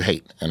watch and you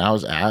hate. And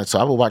so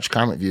I would watch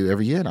Comic View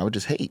every year and I would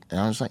just hate. And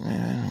I was like,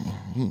 man,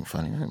 he ain't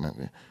funny.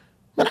 Man,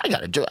 I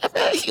got a joke.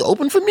 He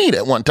opened for me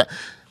that one time.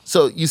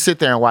 So you sit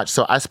there and watch.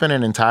 So I spent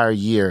an entire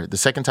year. The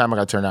second time I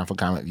got turned down for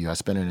Comic View, I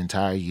spent an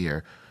entire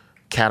year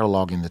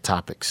cataloging the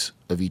topics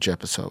of each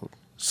episode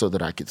so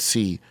that I could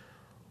see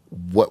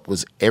what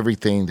was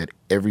everything that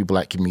every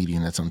black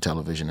comedian that's on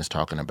television is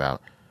talking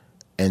about,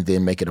 and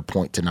then make it a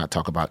point to not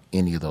talk about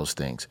any of those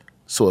things.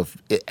 So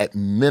at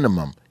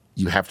minimum,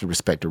 you have to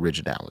respect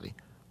originality.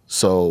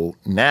 So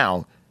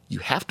now you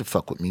have to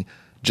fuck with me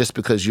just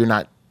because you're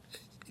not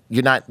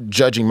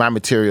judging my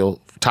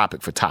material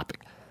topic for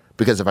topic.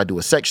 Because if I do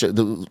a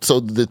section,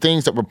 so the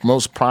things that were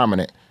most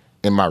prominent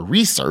in my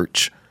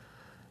research,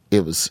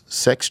 it was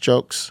sex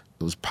jokes,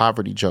 it was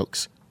poverty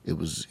jokes, it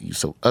was you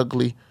so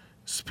ugly,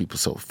 people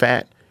so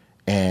fat,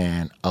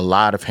 and a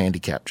lot of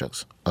handicap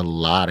jokes.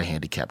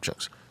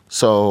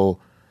 So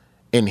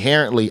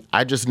inherently,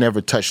 I just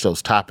never touched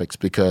those topics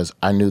because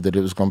I knew that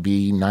it was going to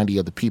be 90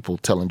 other people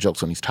telling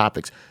jokes on these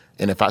topics.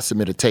 And if I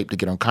submit a tape to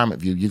get on Comic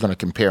View, you're going to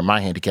compare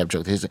my handicap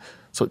joke to his.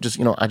 So just,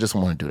 I just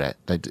don't want to do that.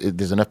 Like,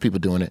 there's enough people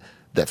doing it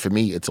that for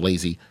me, it's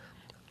lazy.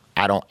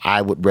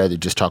 I would rather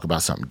just talk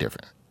about something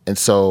different. And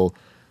so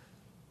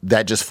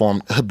that just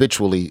formed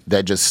habitually,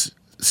 that just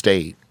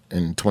stayed.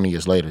 And 20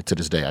 years later, to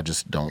this day, I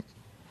just don't,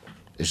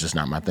 it's just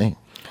not my thing.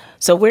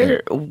 So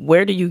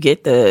where do you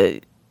get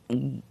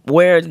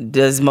where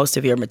does most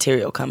of your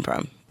material come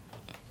from?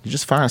 You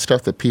just find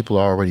stuff that people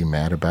are already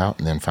mad about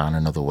and then find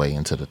another way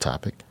into the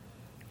topic.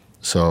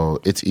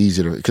 So it's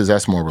easy because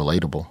that's more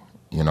relatable,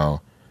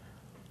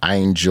 I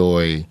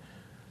enjoy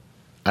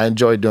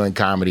doing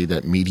comedy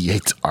that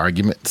mediates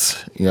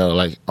arguments.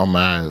 Like on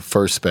my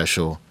first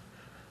special,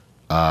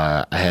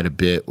 I had a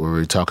bit where we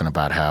were talking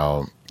about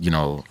how,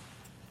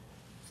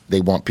 they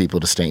want people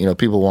to stand. They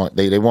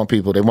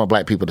want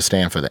black people to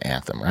stand for the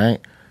anthem, right?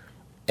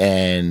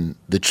 And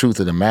the truth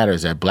of the matter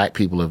is that black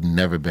people have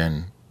never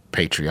been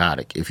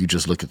patriotic. If you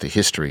just look at the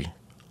history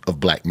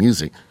of black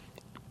music,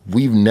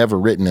 we've never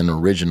written an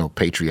original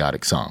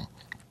patriotic song.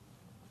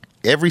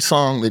 Every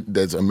song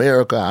that's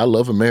America, I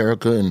love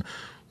America, and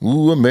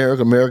ooh,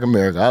 America, America,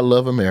 America, I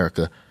love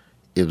America,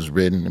 it was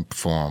written and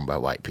performed by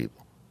white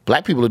people.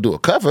 Black people will do a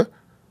cover.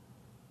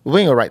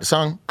 We ain't gonna write the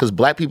song because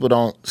black people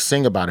don't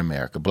sing about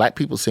America. Black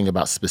people sing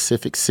about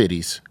specific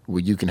cities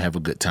where you can have a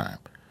good time.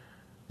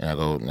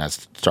 And I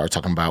start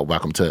talking about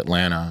Welcome to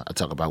Atlanta. I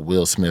talk about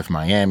Will Smith,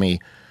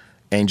 Miami,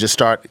 and just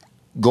start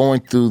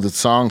going through the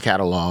song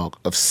catalog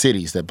of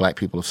cities that black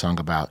people have sung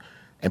about.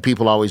 And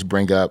people always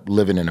bring up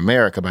Living in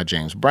America by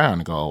James Brown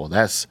and go, oh, well,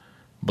 that's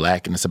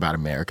black and it's about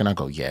America. And I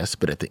go, yes,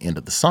 but at the end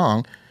of the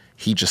song,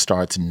 he just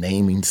starts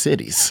naming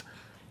cities.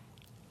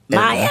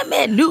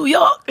 Miami, New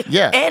York,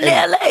 and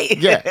LA.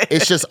 Yeah,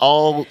 it's just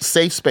all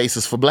safe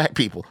spaces for black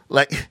people.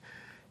 Like,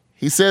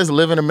 He says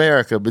live in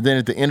America, but then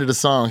at the end of the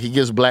song, he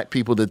gives black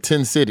people the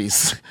 10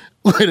 cities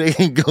where they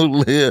can go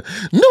live.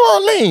 New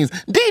Orleans,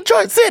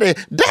 Detroit City,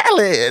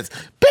 Dallas,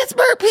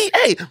 Pittsburgh,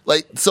 PA.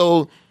 Like,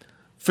 so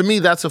for me,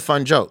 that's a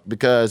fun joke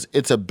because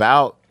it's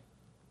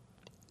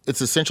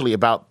essentially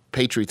about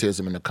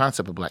patriotism and the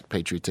concept of black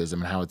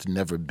patriotism and how it's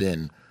never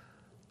been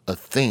a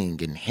thing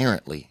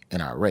inherently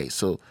in our race.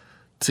 So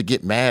to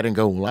get mad and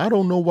go, well, I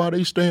don't know why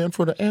they stand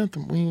for the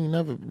anthem. We ain't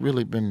never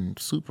really been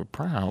super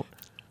proud.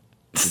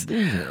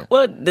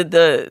 Well,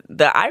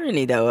 the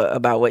irony, though,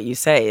 about what you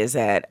say is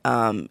that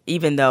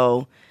even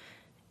though,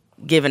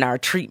 given our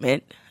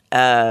treatment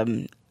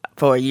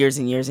for years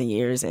and years and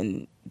years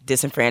and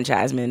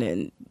disenfranchisement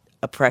and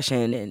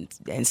oppression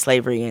and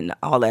slavery and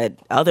all that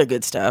other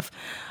good stuff,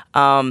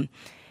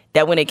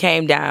 that when it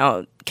came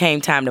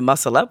time to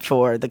muscle up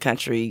for the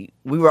country,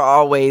 we were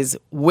always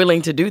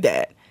willing to do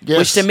that. Yes.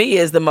 Which to me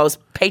is the most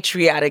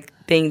patriotic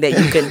thing that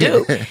you can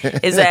do.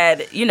 Is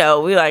that,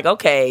 we're like,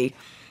 okay,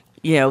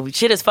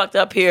 shit is fucked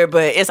up here,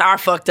 but it's our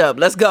fucked up.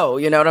 Let's go.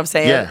 You know what I'm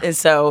saying? Yeah. And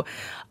so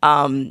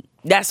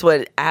that's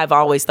what I've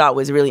always thought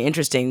was really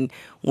interesting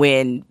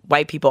when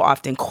white people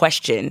often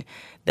question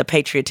the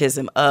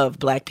patriotism of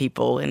black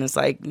people. And it's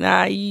like,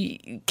 nah,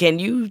 can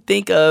you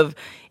think of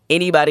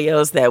anybody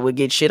else that would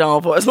get shit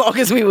on for as long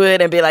as we would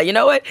and be like, you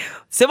know what?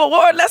 Civil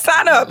War, let's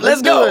sign up.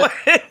 Let's go.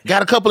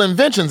 Got a couple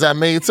inventions I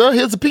made, so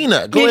here's a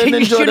peanut. Go ahead and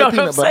enjoy that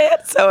peanut butter.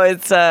 So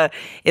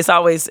it's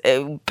always,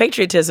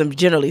 patriotism,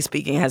 generally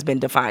speaking, has been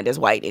defined as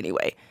white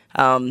anyway.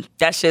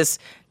 That's just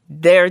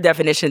their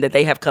definition that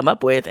they have come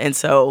up with. And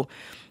so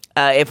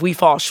if we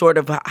fall short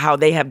of how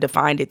they have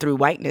defined it through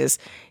whiteness,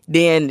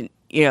 then,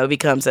 it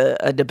becomes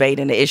a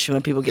debate and an issue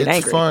and people get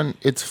angry.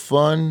 It's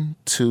fun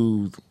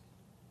to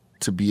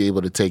be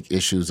able to take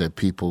issues that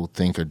people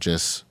think are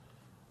just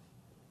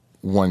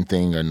one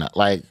thing or not,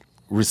 like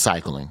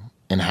recycling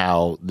and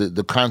how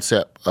the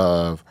concept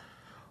of,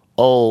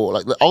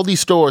 like all these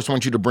stores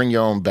want you to bring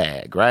your own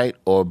bag, right?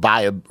 Or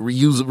buy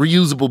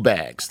reusable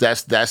bags.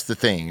 That's the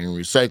thing. And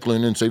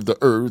recycling and save the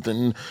earth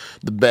and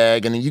the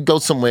bag. And then you go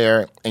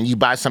somewhere and you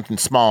buy something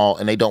small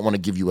and they don't want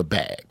to give you a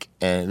bag.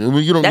 And you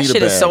don't need a bag. That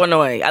shit is so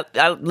annoying.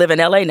 I live in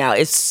LA now.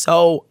 It's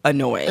so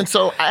annoying. And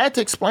so I had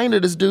to explain to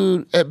this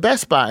dude at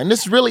Best Buy, and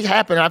this really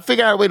happened. I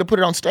figured out a way to put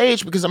it on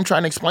stage because I'm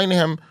trying to explain to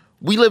him,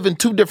 we live in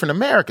two different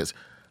Americas.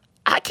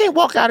 I can't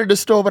walk out of the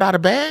store without a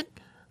bag.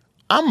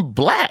 I'm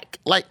black.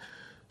 Like,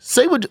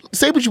 say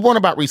what you want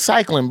about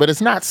recycling, but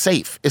it's not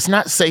safe. It's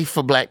not safe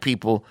for black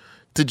people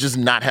to just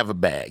not have a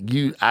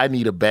bag. I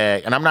need a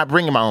bag, and I'm not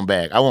bringing my own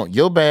bag. I want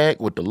your bag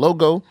with the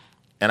logo,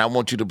 and I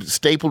want you to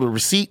staple the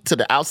receipt to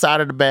the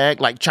outside of the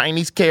bag like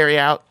Chinese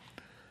carryout,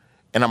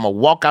 and I'm going to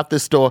walk out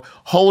this store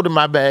holding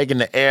my bag in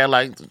the air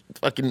like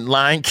fucking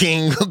Lion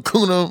King,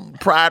 Hakuna,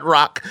 Pride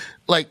Rock.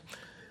 Like,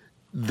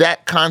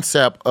 that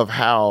concept of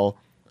how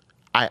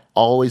I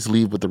always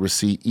leave with the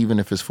receipt, even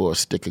if it's for a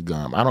stick of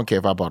gum. I don't care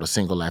if I bought a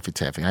single Laffy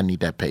Taffy. I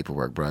need that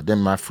paperwork, bro. Then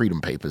my freedom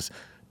papers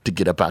to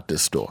get up out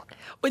this store.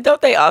 But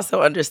don't they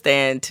also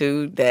understand,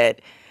 too, that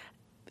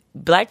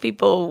black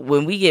people,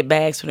 when we get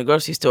bags from the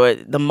grocery store,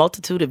 the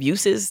multitude of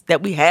uses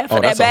that we have for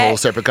that bag. That's a whole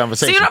separate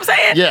conversation. See what I'm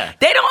saying? Yeah.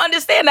 They don't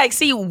understand. Like,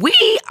 see, we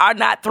are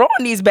not throwing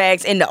these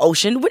bags in the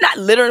ocean. We're not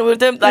littering with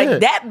them. Like,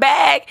 that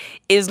bag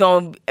is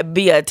going to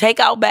be a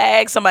takeout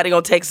bag. Somebody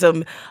going to take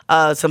some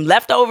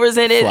leftovers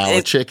in it.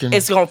 Flour chicken.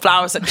 It's going to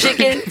flour some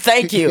chicken.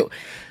 Thank you.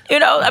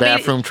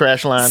 Bathroom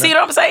trash liner. See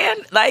what I'm saying?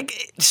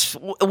 Like,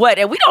 what?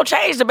 And we don't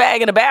change the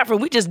bag in the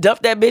bathroom. We just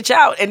dump that bitch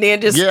out and then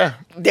just,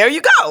 there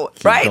you go,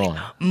 right? Going.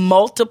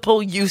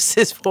 Multiple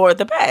uses for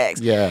the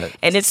bags. Yeah.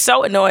 And it's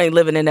so annoying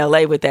living in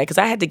LA with that because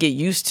I had to get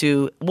used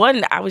to,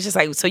 one, I was just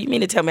like, so you mean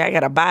to tell me I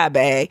got to buy a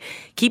bag,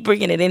 keep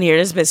bringing it in here?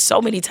 There's been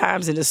so many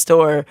times in the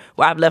store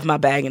where I've left my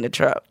bag in the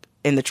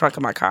trunk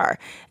of my car.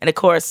 And of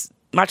course,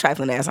 my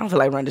trifling ass, I don't feel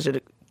like running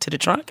to the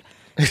trunk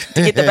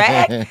to get the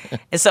bag.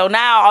 And so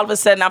now all of a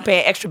sudden I'm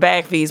paying extra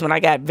bag fees when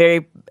I got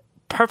very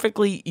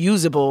perfectly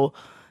usable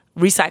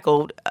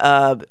recycled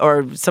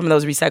or some of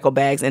those recycled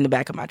bags in the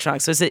back of my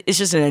trunk. So it's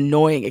just an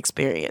annoying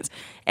experience.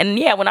 And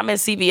yeah, when I'm in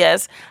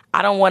CVS,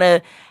 I don't want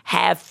to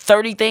have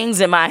 30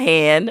 things in my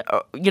hand.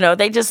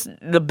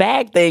 The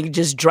bag thing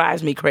just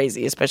drives me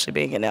crazy, especially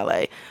being in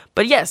LA.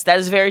 But yes, that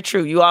is very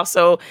true. You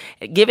also,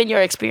 given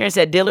your experience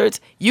at Dillard's,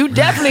 you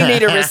definitely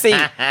need a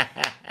receipt.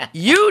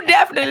 You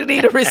definitely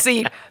need a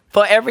receipt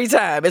for every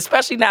time,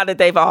 especially now that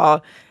they've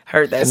all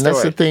heard that story.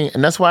 That's the thing.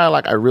 And that's why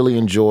I really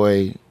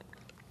enjoy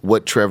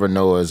what Trevor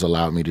Noah has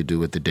allowed me to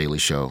do at The Daily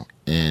Show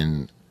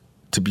and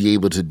to be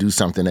able to do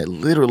something that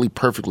literally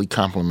perfectly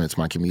complements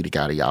my comedic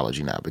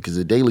ideology now, because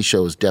The Daily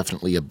Show is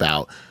definitely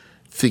about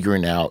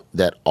figuring out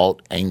that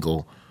alt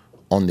angle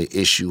on the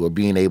issue or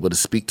being able to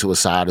speak to a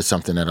side of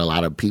something that a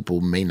lot of people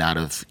may not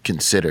have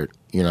considered,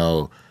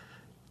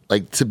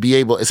 like to be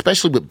able,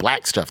 especially with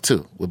black stuff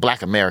too, with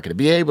Black America, to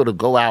be able to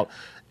go out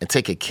and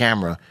take a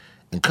camera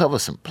and cover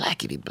some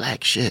blackity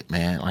black shit,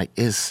 man. Like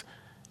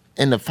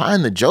and to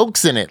find the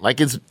jokes in it,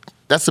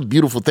 that's a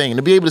beautiful thing. And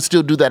to be able to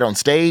still do that on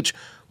stage,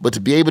 but to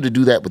be able to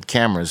do that with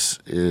cameras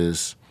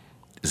is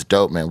It's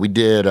dope, man. We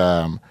did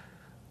a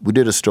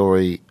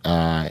story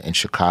in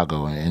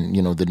Chicago, and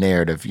the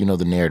narrative.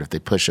 The narrative they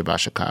push about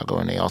Chicago,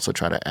 and they also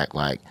try to act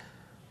like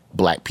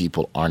black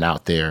people aren't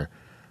out there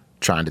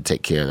trying to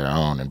take care of their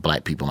own, and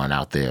black people aren't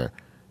out there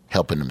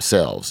helping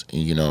themselves.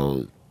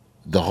 And,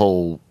 the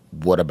whole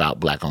 "what about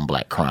black on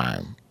black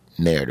crime"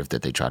 narrative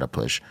that they try to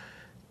push.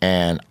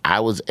 And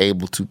I was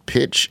able to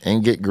pitch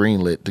and get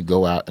greenlit to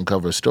go out and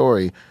cover a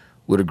story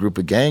with a group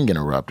of gang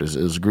interrupters.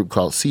 It was a group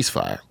called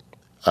Ceasefire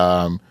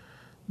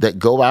that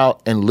go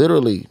out and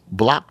literally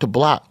block to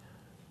block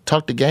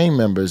talk to gang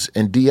members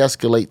and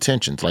de-escalate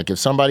tensions. Like if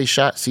somebody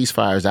shot,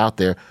 Ceasefire is out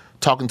there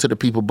talking to the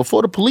people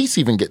before the police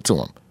even get to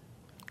them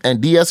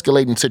and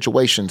de-escalating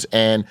situations.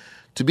 And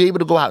to be able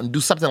to go out and do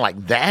something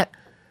like that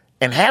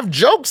and have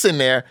jokes in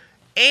there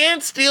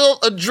and still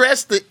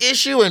address the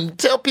issue and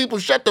tell people,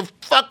 shut the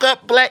fuck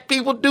up, black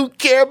people do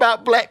care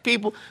about black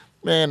people,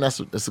 man, that's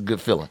a good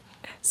feeling.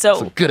 So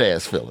it's a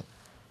good-ass feeling.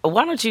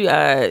 Why don't you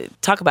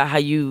talk about how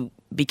you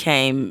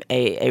became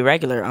a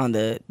regular on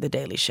the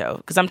Daily Show?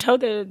 Because I'm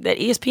told that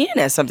ESPN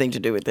has something to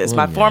do with this.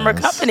 My former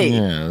company.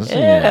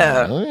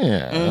 Yeah.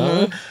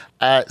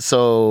 Mm-hmm.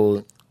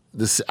 So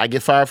I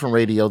get fired from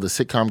radio. The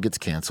sitcom gets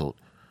canceled,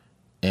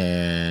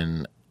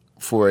 and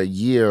for a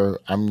year,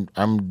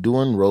 I'm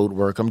doing road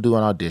work. I'm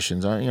doing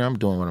auditions. I'm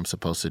doing what I'm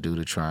supposed to do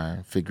to try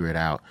and figure it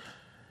out.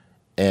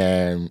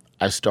 And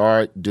I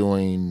start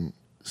doing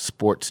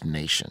Sports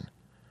Nation,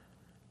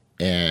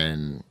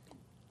 and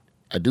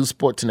I do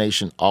Sports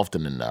Nation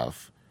often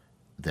enough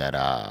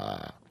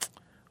that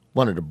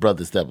one of the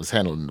brothers that was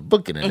handling the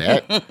booking of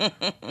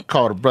that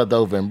called a brother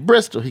over in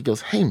Bristol. He goes,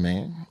 "Hey,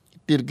 man, you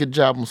did a good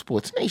job on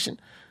Sports Nation.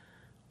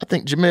 I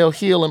think Jamel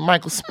Hill and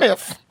Michael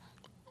Smith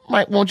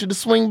might want you to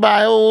swing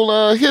by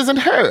old His and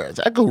Hers."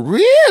 I go,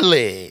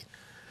 "Really?"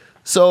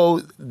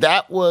 So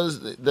that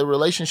was the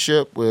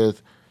relationship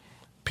with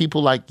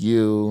people like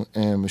you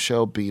and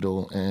Michelle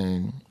Beadle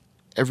and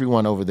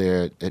everyone over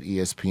there at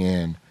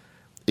ESPN.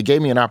 It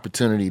gave me an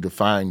opportunity to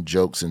find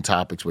jokes and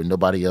topics where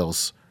nobody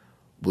else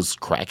was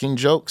cracking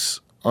jokes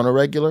on a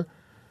regular.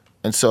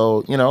 And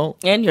so,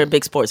 And you're a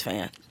big sports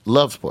fan.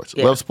 Love sports.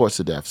 Yeah. Love sports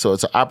to death. So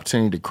it's an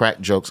opportunity to crack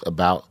jokes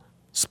about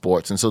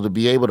sports. And so to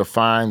be able to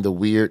find the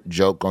weird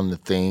joke on the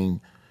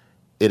thing,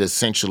 it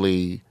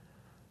essentially,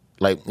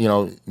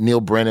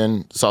 Neil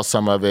Brennan saw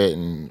some of it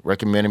and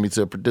recommended me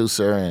to a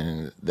producer,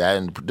 and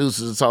the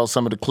producers saw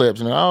some of the clips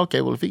and,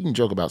 okay, well, if he can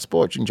joke about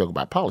sports, you can joke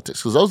about politics.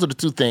 Because those are the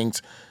two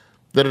things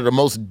that are the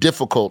most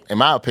difficult, in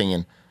my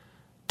opinion,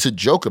 to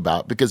joke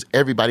about because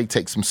everybody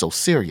takes them so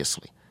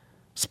seriously.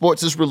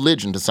 Sports is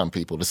religion to some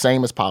people, the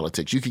same as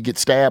politics. You could get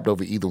stabbed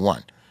over either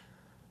one.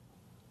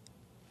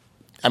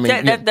 I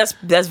mean, that's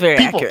very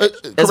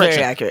accurate. That's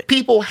very accurate.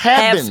 People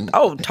have been.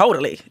 Oh,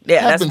 totally.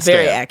 Yeah, that's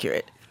very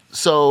accurate.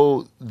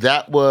 So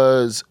that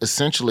was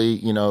essentially,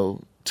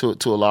 to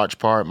a large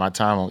part, my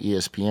time on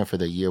ESPN for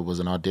the year was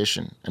an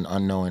audition, an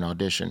unknowing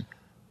audition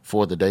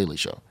for The Daily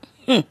Show.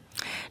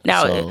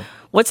 Now,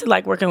 what's it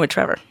like working with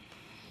Trevor?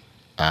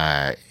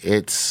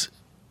 It's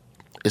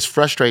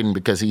frustrating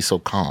because he's so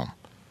calm.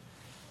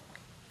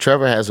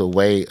 Trevor has a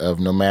way of,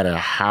 no matter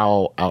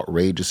how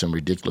outrageous and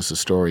ridiculous a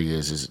story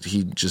is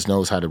he just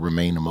knows how to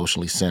remain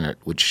emotionally centered,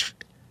 which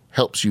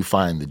helps you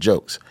find the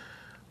jokes.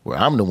 Where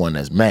I'm the one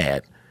that's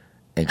mad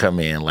and come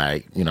in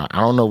like,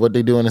 I don't know what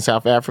they're doing in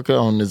South Africa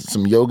on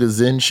some yoga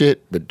Zen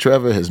shit, but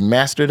Trevor has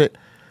mastered it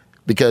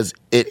because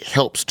it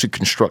helps to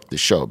construct the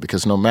show.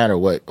 Because no matter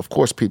what, of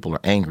course people are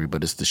angry,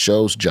 but it's the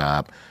show's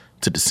job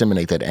to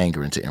disseminate that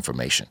anger into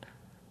information.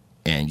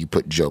 And you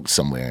put jokes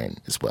somewhere in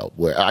as well.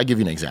 Where I'll give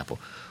you an example.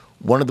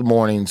 One of the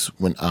mornings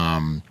when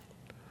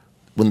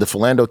the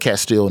Philando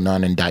Castile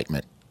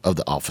non-indictment of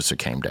the officer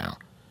came down,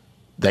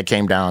 that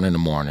came down in the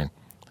morning,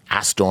 I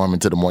storm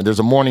into the morning.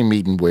 There's a morning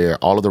meeting where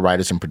all of the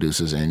writers and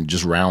producers and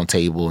just round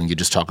table and you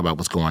just talk about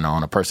what's going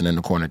on. A person in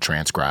the corner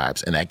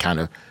transcribes and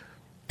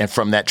and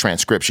from that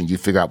transcription, you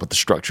figure out what the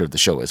structure of the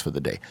show is for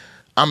the day.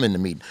 I'm in the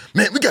meeting.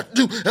 Man, we got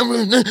to do,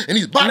 and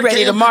he's body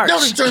ready to march.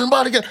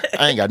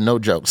 I ain't got no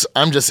jokes.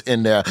 I'm just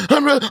in there.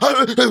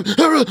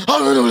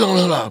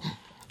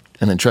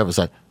 And then Trevor's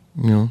like,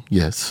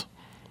 yes,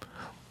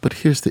 but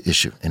here's the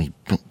issue. And he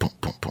boom, boom,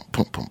 boom, boom,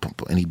 boom, boom, boom,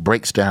 boom, and he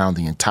breaks down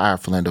the entire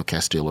Philando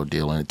Castile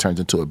ordeal, and it turns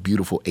into a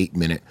beautiful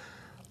 8-minute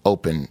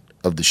open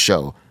of the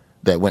show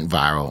that went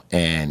viral.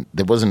 And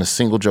there wasn't a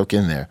single joke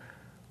in there.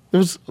 There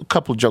was a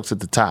couple of jokes at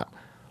the top,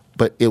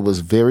 but it was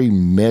very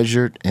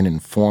measured and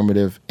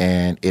informative,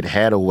 and it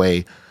had a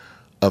way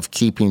of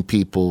keeping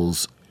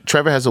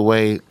Trevor has a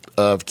way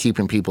of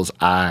keeping people's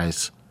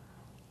eyes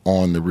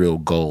on the real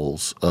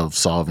goals of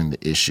solving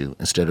the issue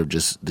instead of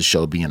just the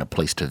show being a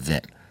place to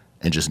vent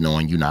and just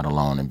knowing you're not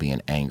alone and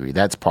being angry.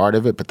 That's part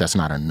of it, but that's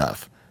not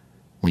enough.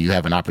 When you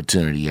have an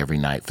opportunity every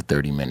night for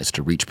 30 minutes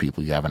to reach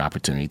people, you have an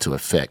opportunity to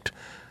affect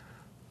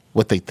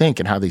what they think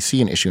and how they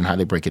see an issue and how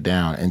they break it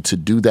down. And to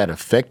do that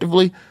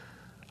effectively,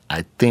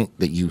 I think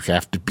that you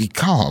have to be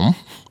calm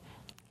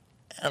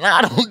And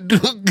I don't do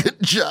a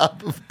good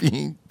job of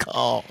being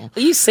calm.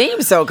 You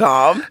seem so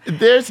calm.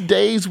 There's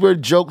days where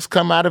jokes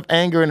come out of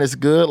anger and it's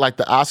good, like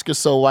the Oscar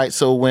So White.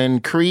 So when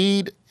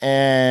Creed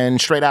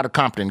and Straight Outta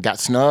Compton got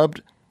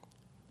snubbed,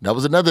 that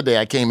was another day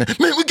I came in.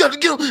 Man, we got to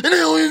get them, and they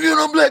don't even get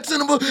on black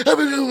cinema.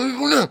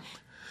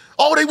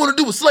 All they want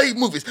to do is slave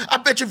movies. I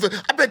bet you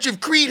if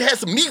Creed had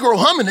some Negro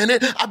humming in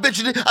it, I bet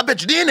you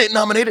then they'd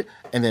nominate it.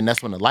 And then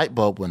that's when the light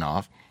bulb went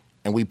off,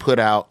 and we put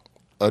out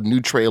a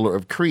new trailer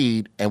of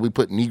Creed, and we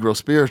put Negro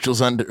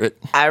spirituals under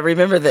it. I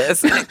remember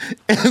this.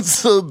 And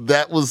so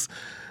that was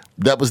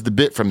the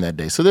bit from that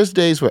day. So there's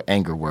days where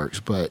anger works,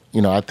 but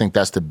I think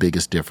that's the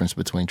biggest difference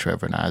between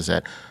Trevor and I is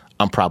that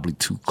I'm probably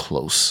too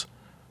close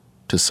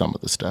to some of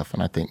the stuff,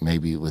 and I think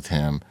maybe with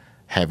him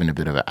having a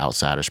bit of an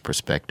outsider's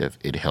perspective,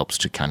 it helps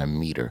to kind of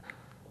meter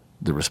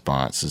the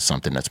response as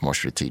something that's more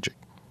strategic.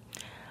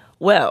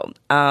 Well,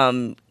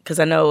 because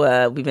I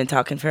know we've been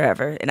talking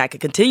forever, and I could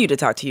continue to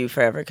talk to you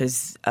forever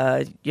because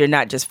you're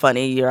not just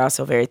funny, you're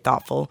also very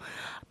thoughtful.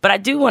 But I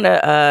do want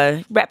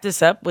to wrap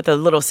this up with a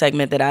little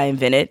segment that I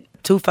invented,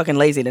 too fucking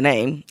lazy to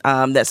name,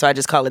 so I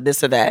just call it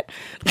this or that.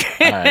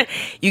 All right.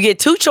 You get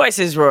 2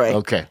 choices, Roy.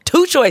 Okay.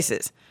 2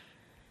 choices.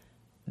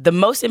 The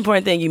most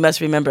important thing you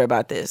must remember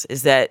about this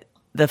is that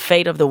the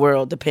fate of the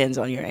world depends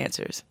on your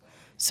answers.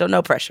 So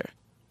no pressure.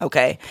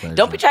 Okay, pleasure.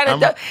 Don't be trying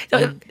to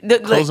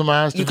closing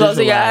my eyes. You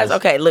closing your eyes.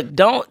 Okay, look,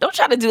 don't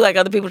try to do like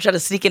other people try to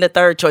sneak in a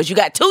third choice. You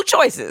got 2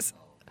 choices.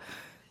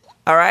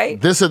 All right,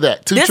 this or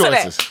that. 2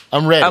 choices.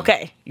 I'm ready.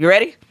 Okay, you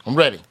ready? I'm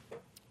ready.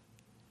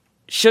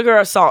 Sugar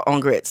or salt on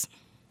grits?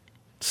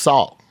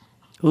 Salt.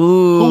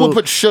 Ooh. Who would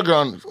put sugar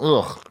on?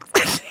 Ugh.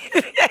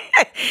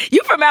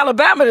 You from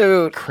Alabama,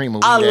 dude? Cream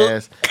of wheat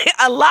ass.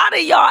 A lot of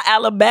y'all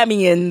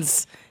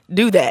Alabamians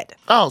do that.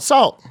 Oh,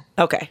 salt.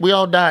 Okay. We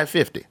all die at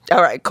 50.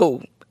 All right,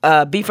 cool.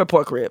 Beef or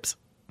pork ribs?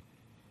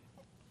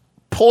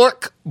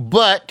 Pork,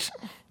 but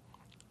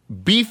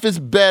beef is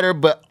better,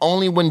 but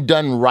only when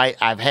done right.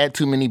 I've had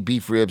too many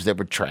beef ribs that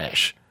were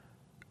trash.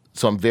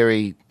 So I'm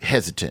very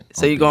hesitant.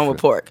 So you're going with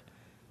pork?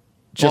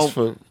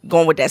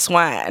 Going with that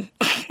swine.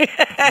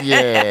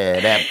 Yeah,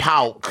 that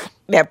pork.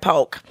 That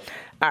pork.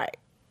 All right.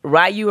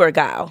 Ryu or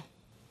Guile?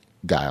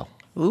 Guile.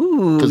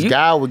 Ooh. Because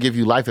Guile would give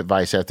you life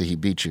advice after he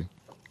beat you.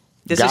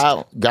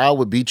 Guile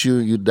would beat you,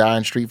 you'd die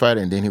in Street Fighter,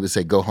 and then he would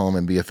say, go home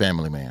and be a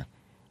family man.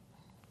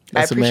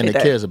 That's a man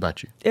that cares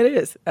about you. It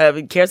is.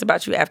 He cares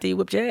about you after he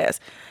whipped your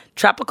ass.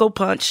 Tropical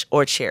Punch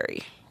or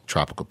Cherry?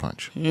 Tropical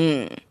Punch.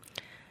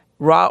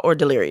 Raw or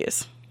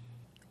Delirious?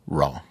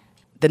 Raw.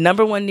 The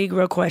number 1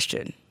 Negro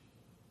question,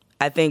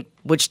 I think,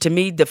 which to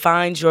me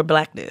defines your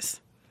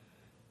blackness.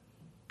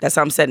 That's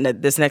how I'm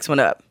setting this next one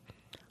up.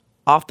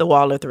 Off the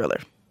Wall or Thriller?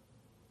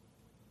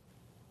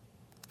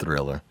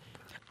 Thriller.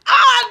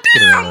 Oh,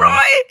 damn, Roy.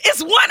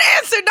 It's one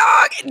answer,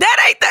 dog.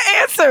 That ain't the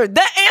answer.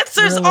 The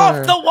answer's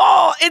off the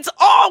wall. It's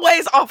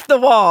always off the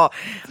wall.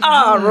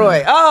 Oh,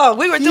 Roy. Oh,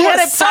 we were doing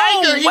so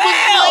well. He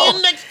was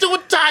laying next to a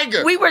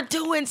tiger. We were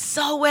doing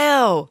so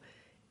well.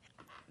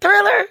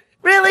 Thriller?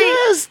 Really?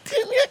 Yes.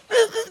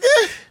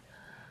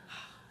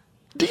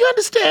 Do you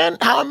understand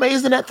how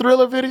amazing that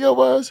Thriller video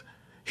was?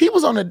 He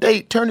was on a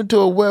date, turned into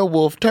a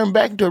werewolf, turned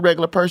back into a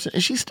regular person,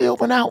 and she still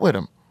went out with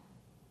him.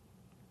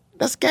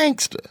 That's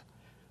gangster.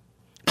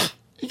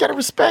 You gotta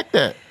respect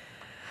that.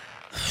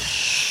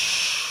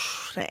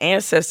 The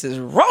ancestors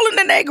rolling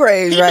in their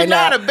graves right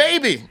now. He had a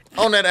baby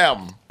on that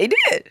album. He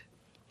did.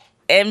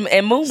 And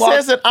moonwalked.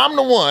 Says that I'm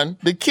the one.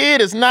 The kid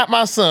is not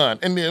my son.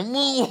 And then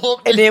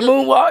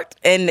moonwalked.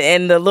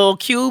 And the little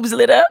cubes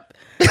lit up.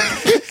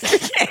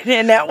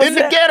 And that was in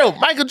the ghetto.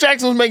 Michael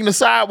Jackson was making the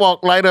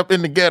sidewalk light up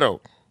in the ghetto.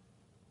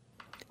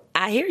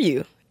 I hear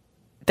you.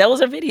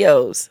 Those are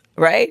videos,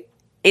 right?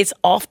 It's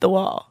off the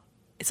wall.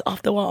 It's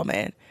off the wall,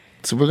 man.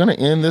 So we're going to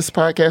end this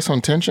podcast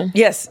on tension?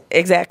 Yes,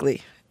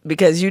 exactly.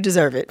 Because you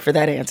deserve it for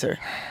that answer.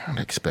 I don't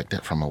expect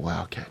that from a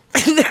Wildcat.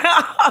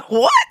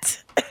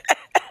 What?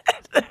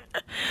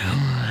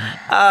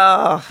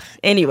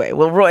 Anyway,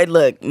 well, Roy,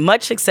 look,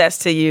 much success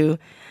to you.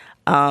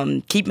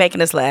 Keep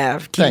making us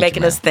laugh. Keep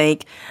making us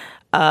think.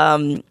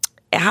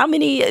 How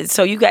many?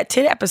 So you got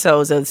 10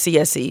 episodes of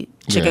CSC.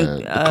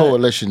 The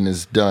coalition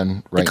is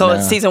done right now.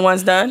 Season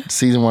 1's done?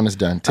 Season 1 is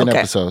done. 10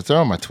 episodes. They're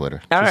on my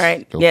Twitter. All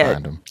right. Go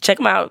find them. Check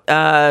them out.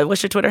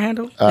 What's your Twitter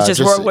handle? It's just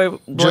Roy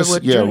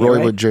Wood Jr.,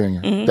 Roy Wood Jr.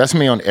 Mm-hmm. That's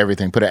me on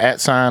everything. Put an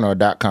 @sign or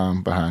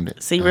 .com behind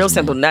it. See, real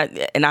simple.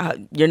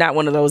 You're not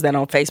one of those that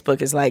on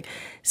Facebook is like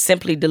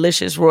Simply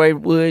Delicious Roy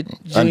Wood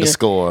Jr.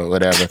 _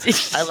 whatever.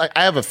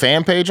 I have a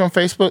fan page on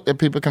Facebook that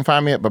people can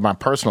find me at, but my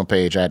personal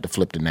page I had to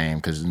flip the name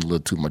because there's a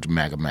little too much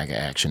MAGA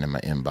action in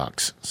my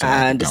inbox. So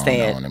I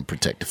understand. Go on and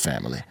protect the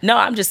family. No,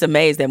 I'm just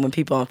amazed that when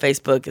people on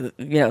Facebook,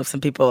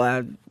 some people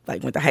I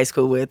went to high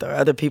school with, or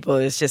other people,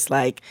 it's just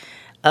like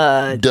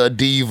the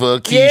diva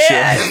Keisha.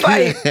 Yeah, it's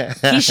like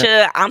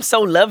Keisha, I'm so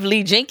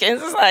lovely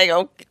Jenkins. It's like,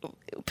 oh,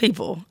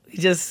 people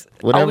just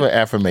whatever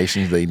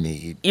affirmations they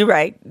need. You're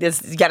right. You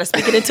got to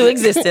speak it into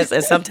existence,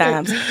 and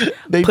sometimes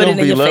they put don't it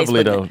in be your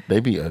lovely Facebook though. They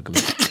be ugly.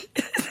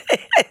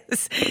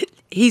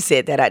 He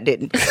said that, I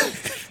didn't.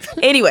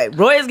 Anyway,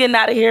 Roy is getting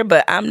out of here,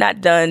 but I'm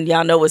not done.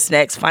 Y'all know what's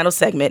next. Final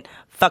segment.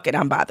 Fuck it,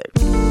 I'm bothered.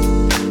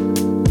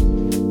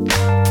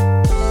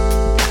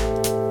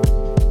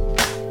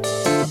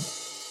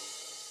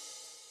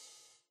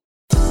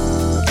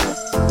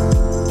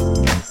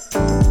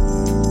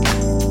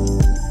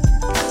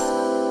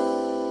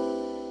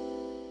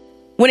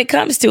 When it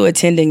comes to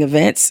attending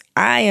events,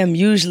 I am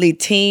usually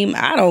team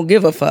I don't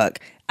give a fuck.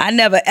 I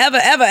never,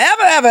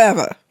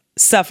 ever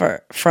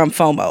suffer from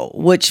FOMO,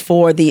 which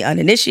for the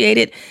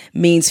uninitiated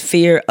means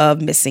fear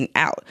of missing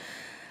out.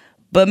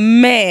 But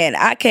man,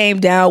 I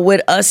came down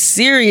with a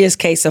serious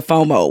case of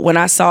FOMO when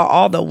I saw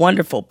all the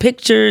wonderful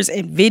pictures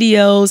and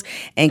videos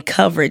and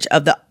coverage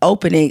of the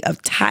opening of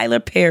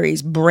Tyler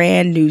Perry's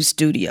brand new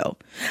studio.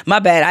 My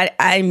bad,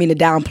 I didn't mean to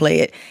downplay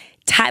it.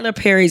 Tyler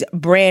Perry's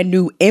brand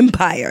new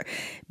empire,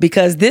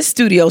 because this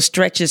studio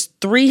stretches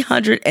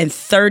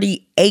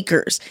 330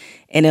 acres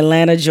in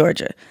Atlanta,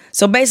 Georgia.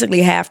 So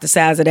basically half the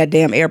size of that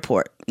damn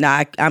airport.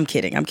 Nah, I'm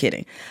kidding.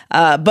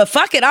 But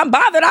fuck it, I'm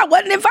bothered. I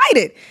wasn't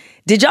invited.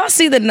 Did y'all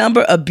see the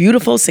number of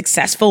beautiful,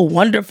 successful,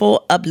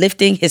 wonderful,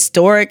 uplifting,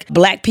 historic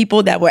Black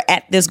people that were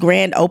at this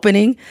grand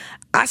opening?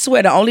 I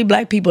swear the only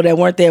Black people that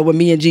weren't there were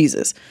me and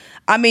Jesus.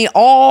 I mean,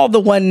 all the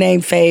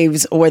one-name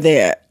faves were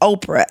there.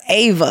 Oprah,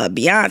 Ava,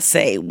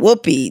 Beyonce,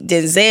 Whoopi,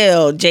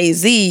 Denzel,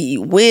 Jay-Z,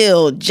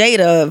 Will,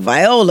 Jada,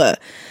 Viola.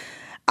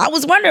 I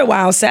was wondering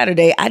why on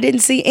Saturday I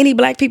didn't see any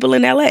Black people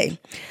in L.A.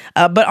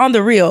 But on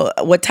the real,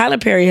 what Tyler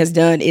Perry has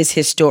done is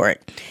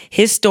historic.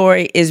 His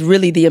story is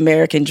really the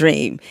American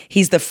dream.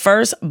 He's the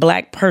first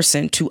Black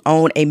person to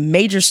own a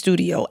major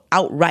studio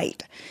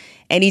outright.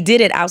 And he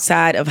did it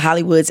outside of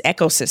Hollywood's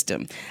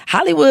ecosystem.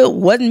 Hollywood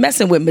wasn't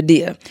messing with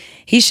Madea.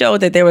 He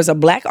showed that there was a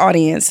Black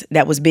audience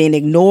that was being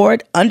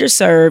ignored,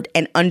 underserved,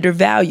 and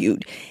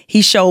undervalued.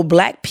 He showed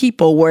Black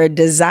people were a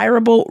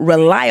desirable,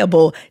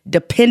 reliable,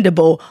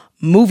 dependable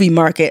movie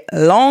market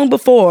long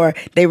before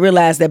they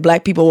realized that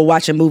Black people were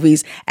watching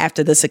movies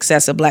after the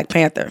success of Black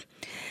Panther.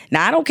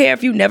 Now, I don't care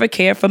if you never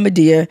cared for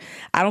Madea.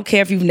 I don't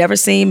care if you've never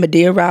seen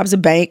Madea robs a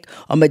bank,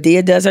 or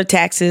Madea does her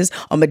taxes,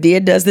 or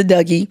Madea does the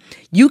Dougie.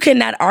 You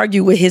cannot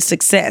argue with his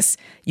success.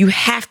 You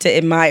have to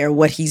admire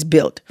what he's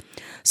built.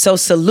 So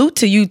salute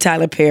to you,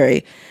 Tyler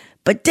Perry.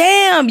 But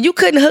damn, you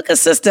couldn't hook a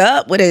sister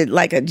up with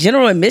a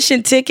general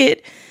admission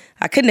ticket.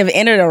 I couldn't have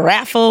entered a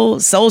raffle,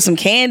 sold some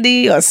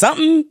candy or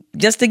something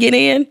just to get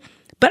in.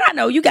 But I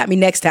know you got me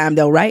next time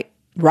though, right?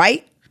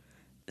 Right?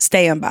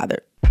 Stay unbothered.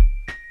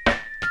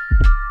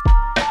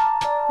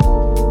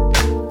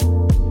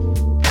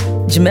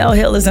 Jemele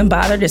Hill is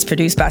Unbothered is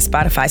produced by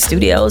Spotify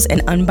Studios and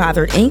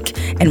Unbothered Inc.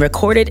 and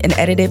recorded and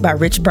edited by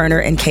Rich Berner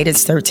and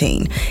Cadence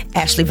 13.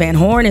 Ashley Van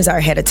Horn is our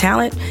head of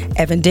talent.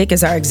 Evan Dick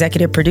is our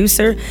executive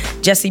producer.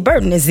 Jesse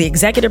Burton is the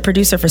executive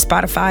producer for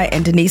Spotify,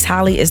 and Denise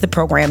Holly is the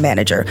program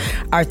manager.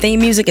 Our theme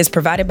music is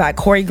provided by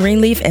Corey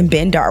Greenleaf and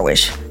Ben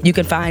Darwish. You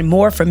can find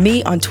more from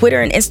me on Twitter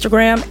and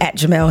Instagram at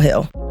Jemele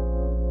Hill.